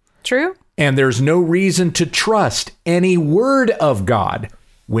 True. And there's no reason to trust any word of God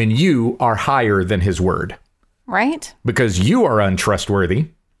when you are higher than his word. Right. Because you are untrustworthy.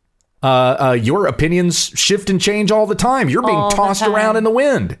 Your opinions shift and change all the time. You're being tossed around in the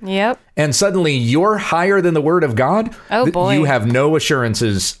wind. Yep. And suddenly you're higher than the word of God. Oh, boy. You have no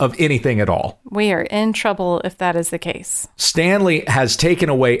assurances of anything at all. We are in trouble if that is the case. Stanley has taken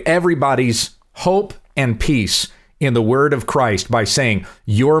away everybody's hope and peace in the word of Christ by saying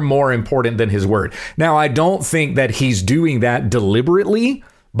you're more important than his word. Now, I don't think that he's doing that deliberately,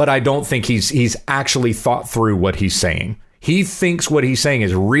 but I don't think he's actually thought through what he's saying. He thinks what he's saying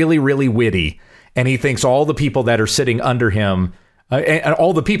is really, really witty, and he thinks all the people that are sitting under him, and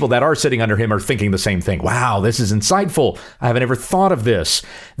all the people that are sitting under him are thinking the same thing. Wow, this is insightful. I haven't ever thought of this.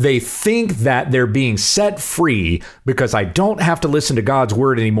 They think that they're being set free because I don't have to listen to God's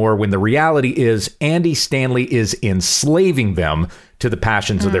word anymore, when the reality is Andy Stanley is enslaving them to the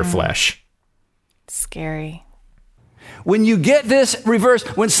passions of their flesh. Scary. When you get this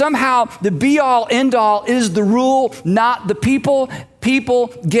reversed, when somehow the be-all, end-all is the rule, not the people, people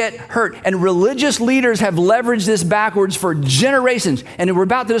get hurt. And religious leaders have leveraged this backwards for generations. And we're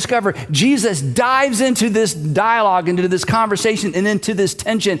about to discover Jesus dives into this dialogue, into this conversation, and into this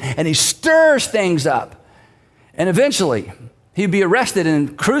tension, and he stirs things up. And eventually, he'd be arrested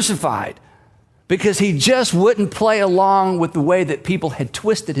and crucified because he just wouldn't play along with the way that people had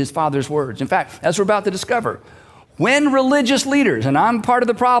twisted his father's words. In fact, as we're about to discover, when religious leaders, and I'm part of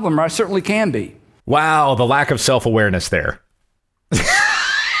the problem, or I certainly can be. Wow, the lack of self-awareness there.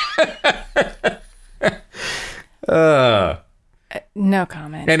 No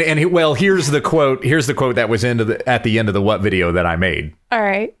comment. Well, here's the quote. Here's the quote that was at the end of the What video that I made. All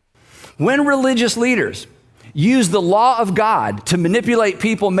right. When religious leaders use the law of God to manipulate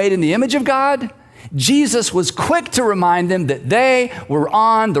people made in the image of God, Jesus was quick to remind them that they were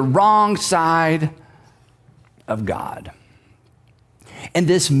on the wrong side of God. And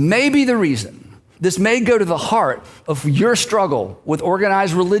this may be the reason. This may go to the heart of your struggle with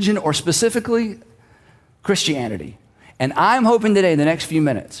organized religion, or specifically Christianity. And I'm hoping today, in the next few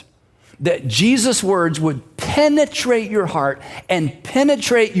minutes, that Jesus' words would penetrate your heart and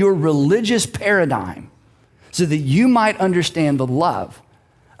penetrate your religious paradigm so that you might understand the love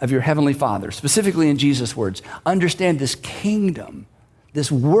of your Heavenly Father, specifically in Jesus' words. Understand this kingdom,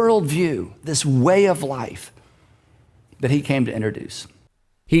 this worldview, this way of life that he came to introduce.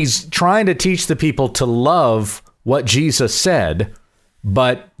 He's trying to teach the people to love what Jesus said,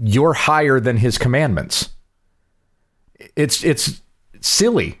 but you're higher than his commandments. It's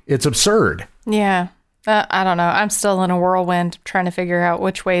silly. It's absurd. Yeah. I don't know. I'm still in a whirlwind trying to figure out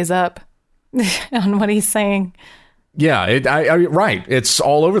which way's up on what he's saying. Yeah, right. It's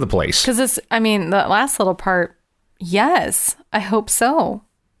all over the place. Because the last little part, yes, I hope so.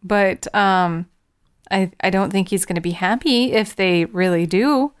 But I don't think he's going to be happy if they really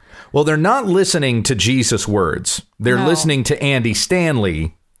do. Well, they're not listening to Jesus' words. They're listening to Andy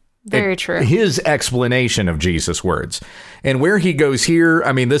Stanley. Very true. His explanation of Jesus' words. And where he goes here,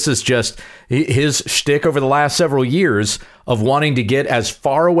 this is just his shtick over the last several years of wanting to get as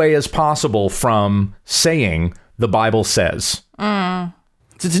far away as possible from saying the Bible says.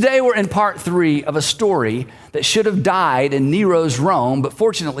 So today we're in part 3 of a story that should have died in Nero's Rome, but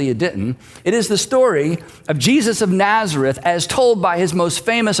fortunately it didn't. It is the story of Jesus of Nazareth as told by his most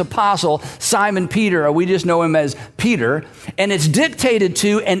famous apostle, Simon Peter, or we just know him as Peter. And it's dictated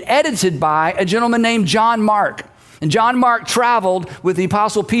to and edited by a gentleman named John Mark. And John Mark traveled with the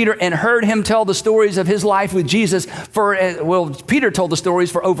Apostle Peter and heard him tell the stories of his life with Jesus Peter told the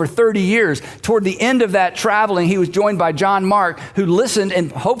stories for over 30 years. Toward the end of that traveling, he was joined by John Mark, who listened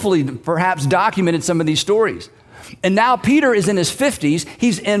and hopefully perhaps documented some of these stories. And now Peter is in his 50s.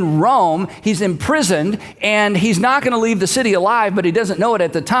 He's in Rome. He's imprisoned, and he's not going to leave the city alive, but he doesn't know it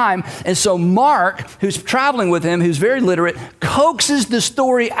at the time. And so Mark, who's traveling with him, who's very literate, coaxes the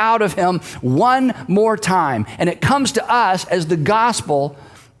story out of him one more time. And it comes to us as the Gospel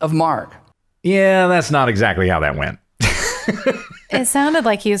of Mark. Yeah, that's not exactly how that went. It sounded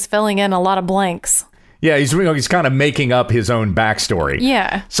like he was filling in a lot of blanks. Yeah, he's kind of making up his own backstory.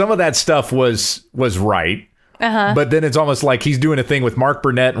 Yeah. Some of that stuff was right. Uh-huh. But then it's almost like he's doing a thing with Mark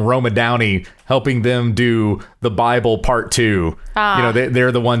Burnett and Roma Downey, helping them do the Bible Part 2.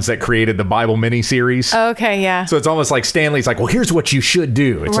 They're the ones that created the Bible miniseries. Okay, yeah. So it's almost like Stanley's like, well, here's what you should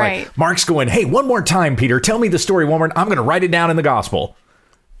do. It's right. Like Mark's going, hey, one more time, Peter, tell me the story one more. I'm going to write it down in the gospel.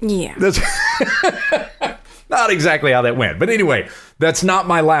 Yeah. That's not exactly how that went. But anyway, that's not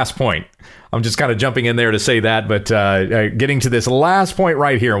my last point. I'm just kind of jumping in there to say that. But getting to this last point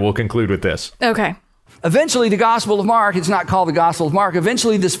right here, we'll conclude with this. Okay. Eventually, the Gospel of Mark, it's not called the Gospel of Mark.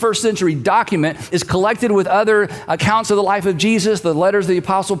 Eventually, this first century document is collected with other accounts of the life of Jesus, the letters of the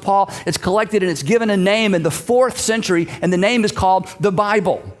Apostle Paul. It's collected and it's given a name in the 4th century, and the name is called the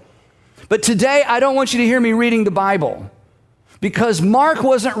Bible. But today, I don't want you to hear me reading the Bible, because Mark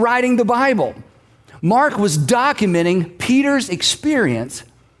wasn't writing the Bible. Mark was documenting Peter's experience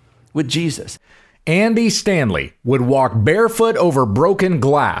with Jesus. Andy Stanley would walk barefoot over broken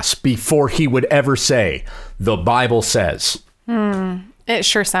glass before he would ever say, the Bible says. It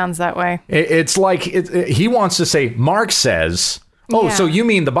sure sounds that way. It's like he wants to say, Mark says. Oh, Yeah. so you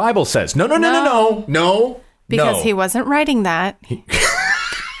mean the Bible says? No. Because he wasn't writing that.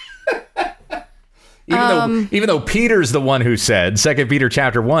 Even though Peter's the one who said, 2 Peter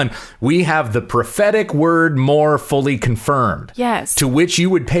chapter 1, we have the prophetic word more fully confirmed. Yes. To which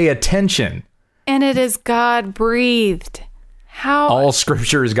you would pay attention. And it is God-breathed. How? All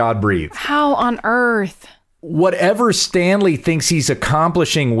scripture is God-breathed. How on earth? Whatever Stanley thinks he's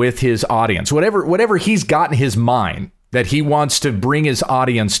accomplishing with his audience, whatever he's got in his mind that he wants to bring his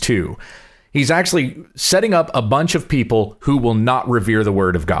audience to, he's actually setting up a bunch of people who will not revere the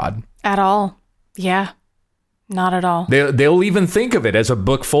word of God. At all. Yeah. Not at all. They'll even think of it as a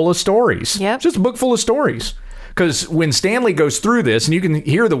book full of stories. Yep. Just a book full of stories. Because when Stanley goes through this, and you can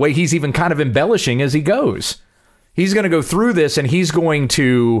hear the way he's even kind of embellishing as he goes, he's going to go through this and he's going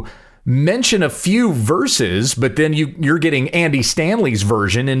to mention a few verses, but then you're getting Andy Stanley's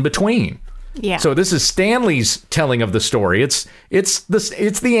version in between. Yeah. So this is Stanley's telling of the story. It's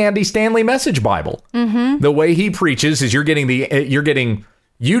the Andy Stanley Message Bible. Mm-hmm. The way he preaches is you're getting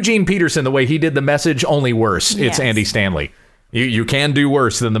Eugene Peterson the way he did the Message, only worse. Yes. It's Andy Stanley. You can do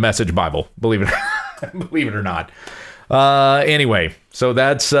worse than the Message Bible, believe it or not. Anyway, so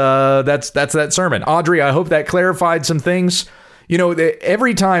that's that sermon. Audrey, I hope that clarified some things. You know,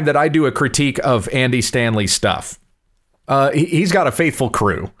 every time that I do a critique of Andy Stanley's stuff, he's got a faithful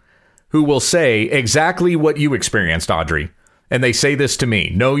crew who will say exactly what you experienced, Audrey. And they say this to me.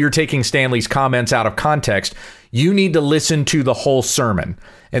 No, you're taking Stanley's comments out of context. You need to listen to the whole sermon.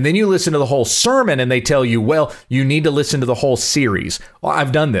 And then you listen to the whole sermon and they tell you, well, you need to listen to the whole series. Well,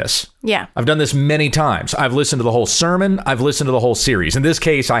 I've done this. Yeah. I've done this many times. I've listened to the whole sermon. I've listened to the whole series. In this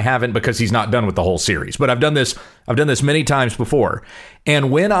case, I haven't because he's not done with the whole series. But I've done this many times before. And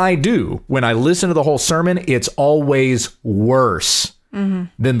when I listen to the whole sermon, it's always worse than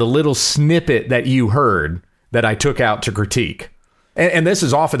the little snippet that you heard that I took out to critique. And this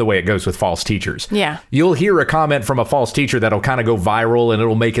is often the way it goes with false teachers. Yeah. You'll hear a comment from a false teacher that'll kind of go viral and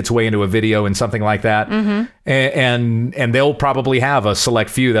it'll make its way into a video and something like that. Mm-hmm. And they'll probably have a select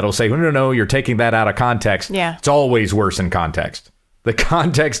few that'll say, no, you're taking that out of context. Yeah. It's always worse in context. The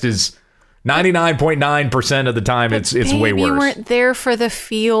context is 99.9% of the time it's way worse. We weren't there for the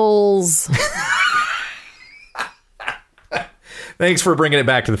feels. Thanks for bringing it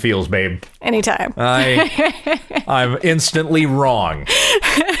back to the feels, babe. Anytime. I'm instantly wrong.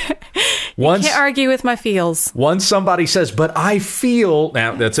 Can't argue with my feels. Once somebody says, but I feel...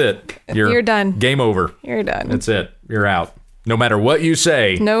 Now, that's it. You're done. Game over. You're done. That's it. You're out. No matter what you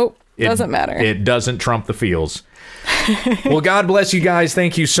say. Nope. Doesn't matter. It doesn't trump the feels. Well, God bless you guys.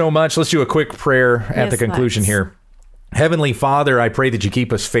 Thank you so much. Let's do a quick prayer at the conclusion here. Heavenly Father, I pray that you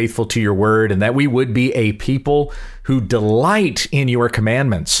keep us faithful to your word and that we would be a people who delight in your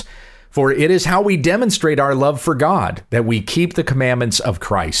commandments. For it is how we demonstrate our love for God, that we keep the commandments of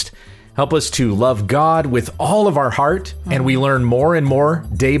Christ. Help us to love God with all of our heart, and we learn more and more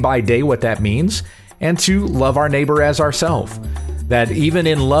day by day what that means, and to love our neighbor as ourselves. That even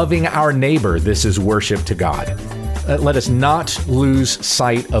in loving our neighbor, this is worship to God. Let us not lose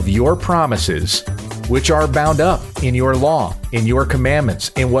sight of your promises, which are bound up in your law, in your commandments,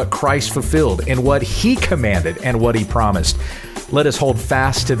 in what Christ fulfilled, in what he commanded and what he promised. Let us hold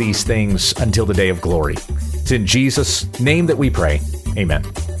fast to these things until the day of glory. It's in Jesus' name that we pray. Amen.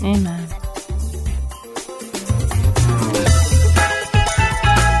 Amen.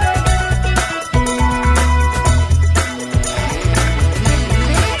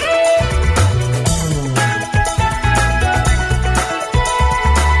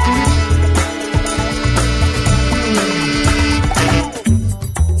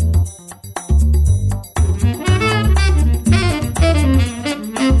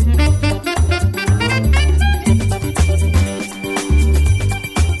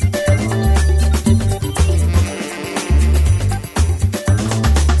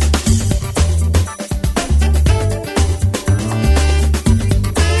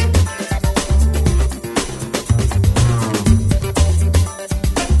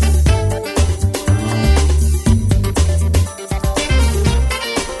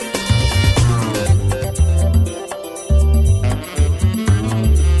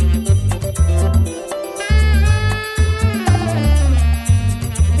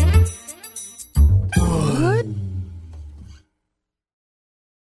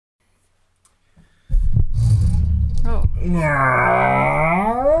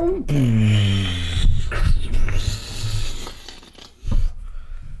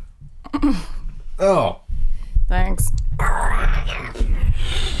 Oh. Thanks.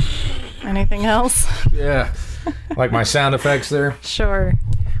 Anything else? Yeah. Like my sound effects there? Sure.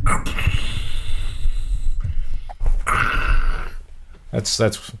 That's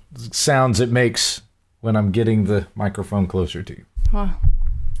sounds it makes when I'm getting the microphone closer to you. Well.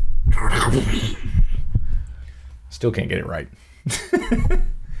 Still can't get it right.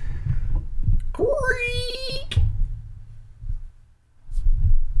 Creak.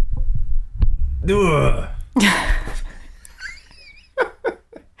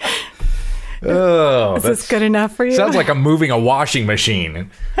 Oh, is this good enough for you? Sounds like I'm moving a washing machine.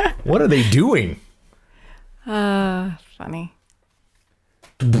 What are they doing? Funny.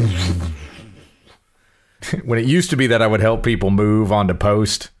 When it used to be that I would help people move onto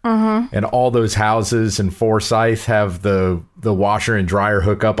Post, and all those houses in Forsyth have the washer and dryer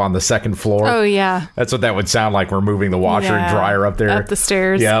hookup on the second floor. Oh, yeah. That's what that would sound like. We're moving the washer and dryer up there. Up the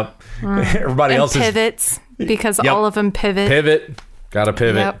stairs. Yep. Everybody and else pivots, because Yep. all of them pivot. Pivot. Got to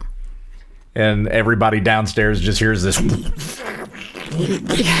pivot. Yep. And everybody downstairs just hears this.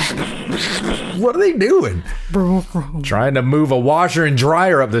 What are they doing? Trying to move a washer and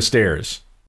dryer up the stairs.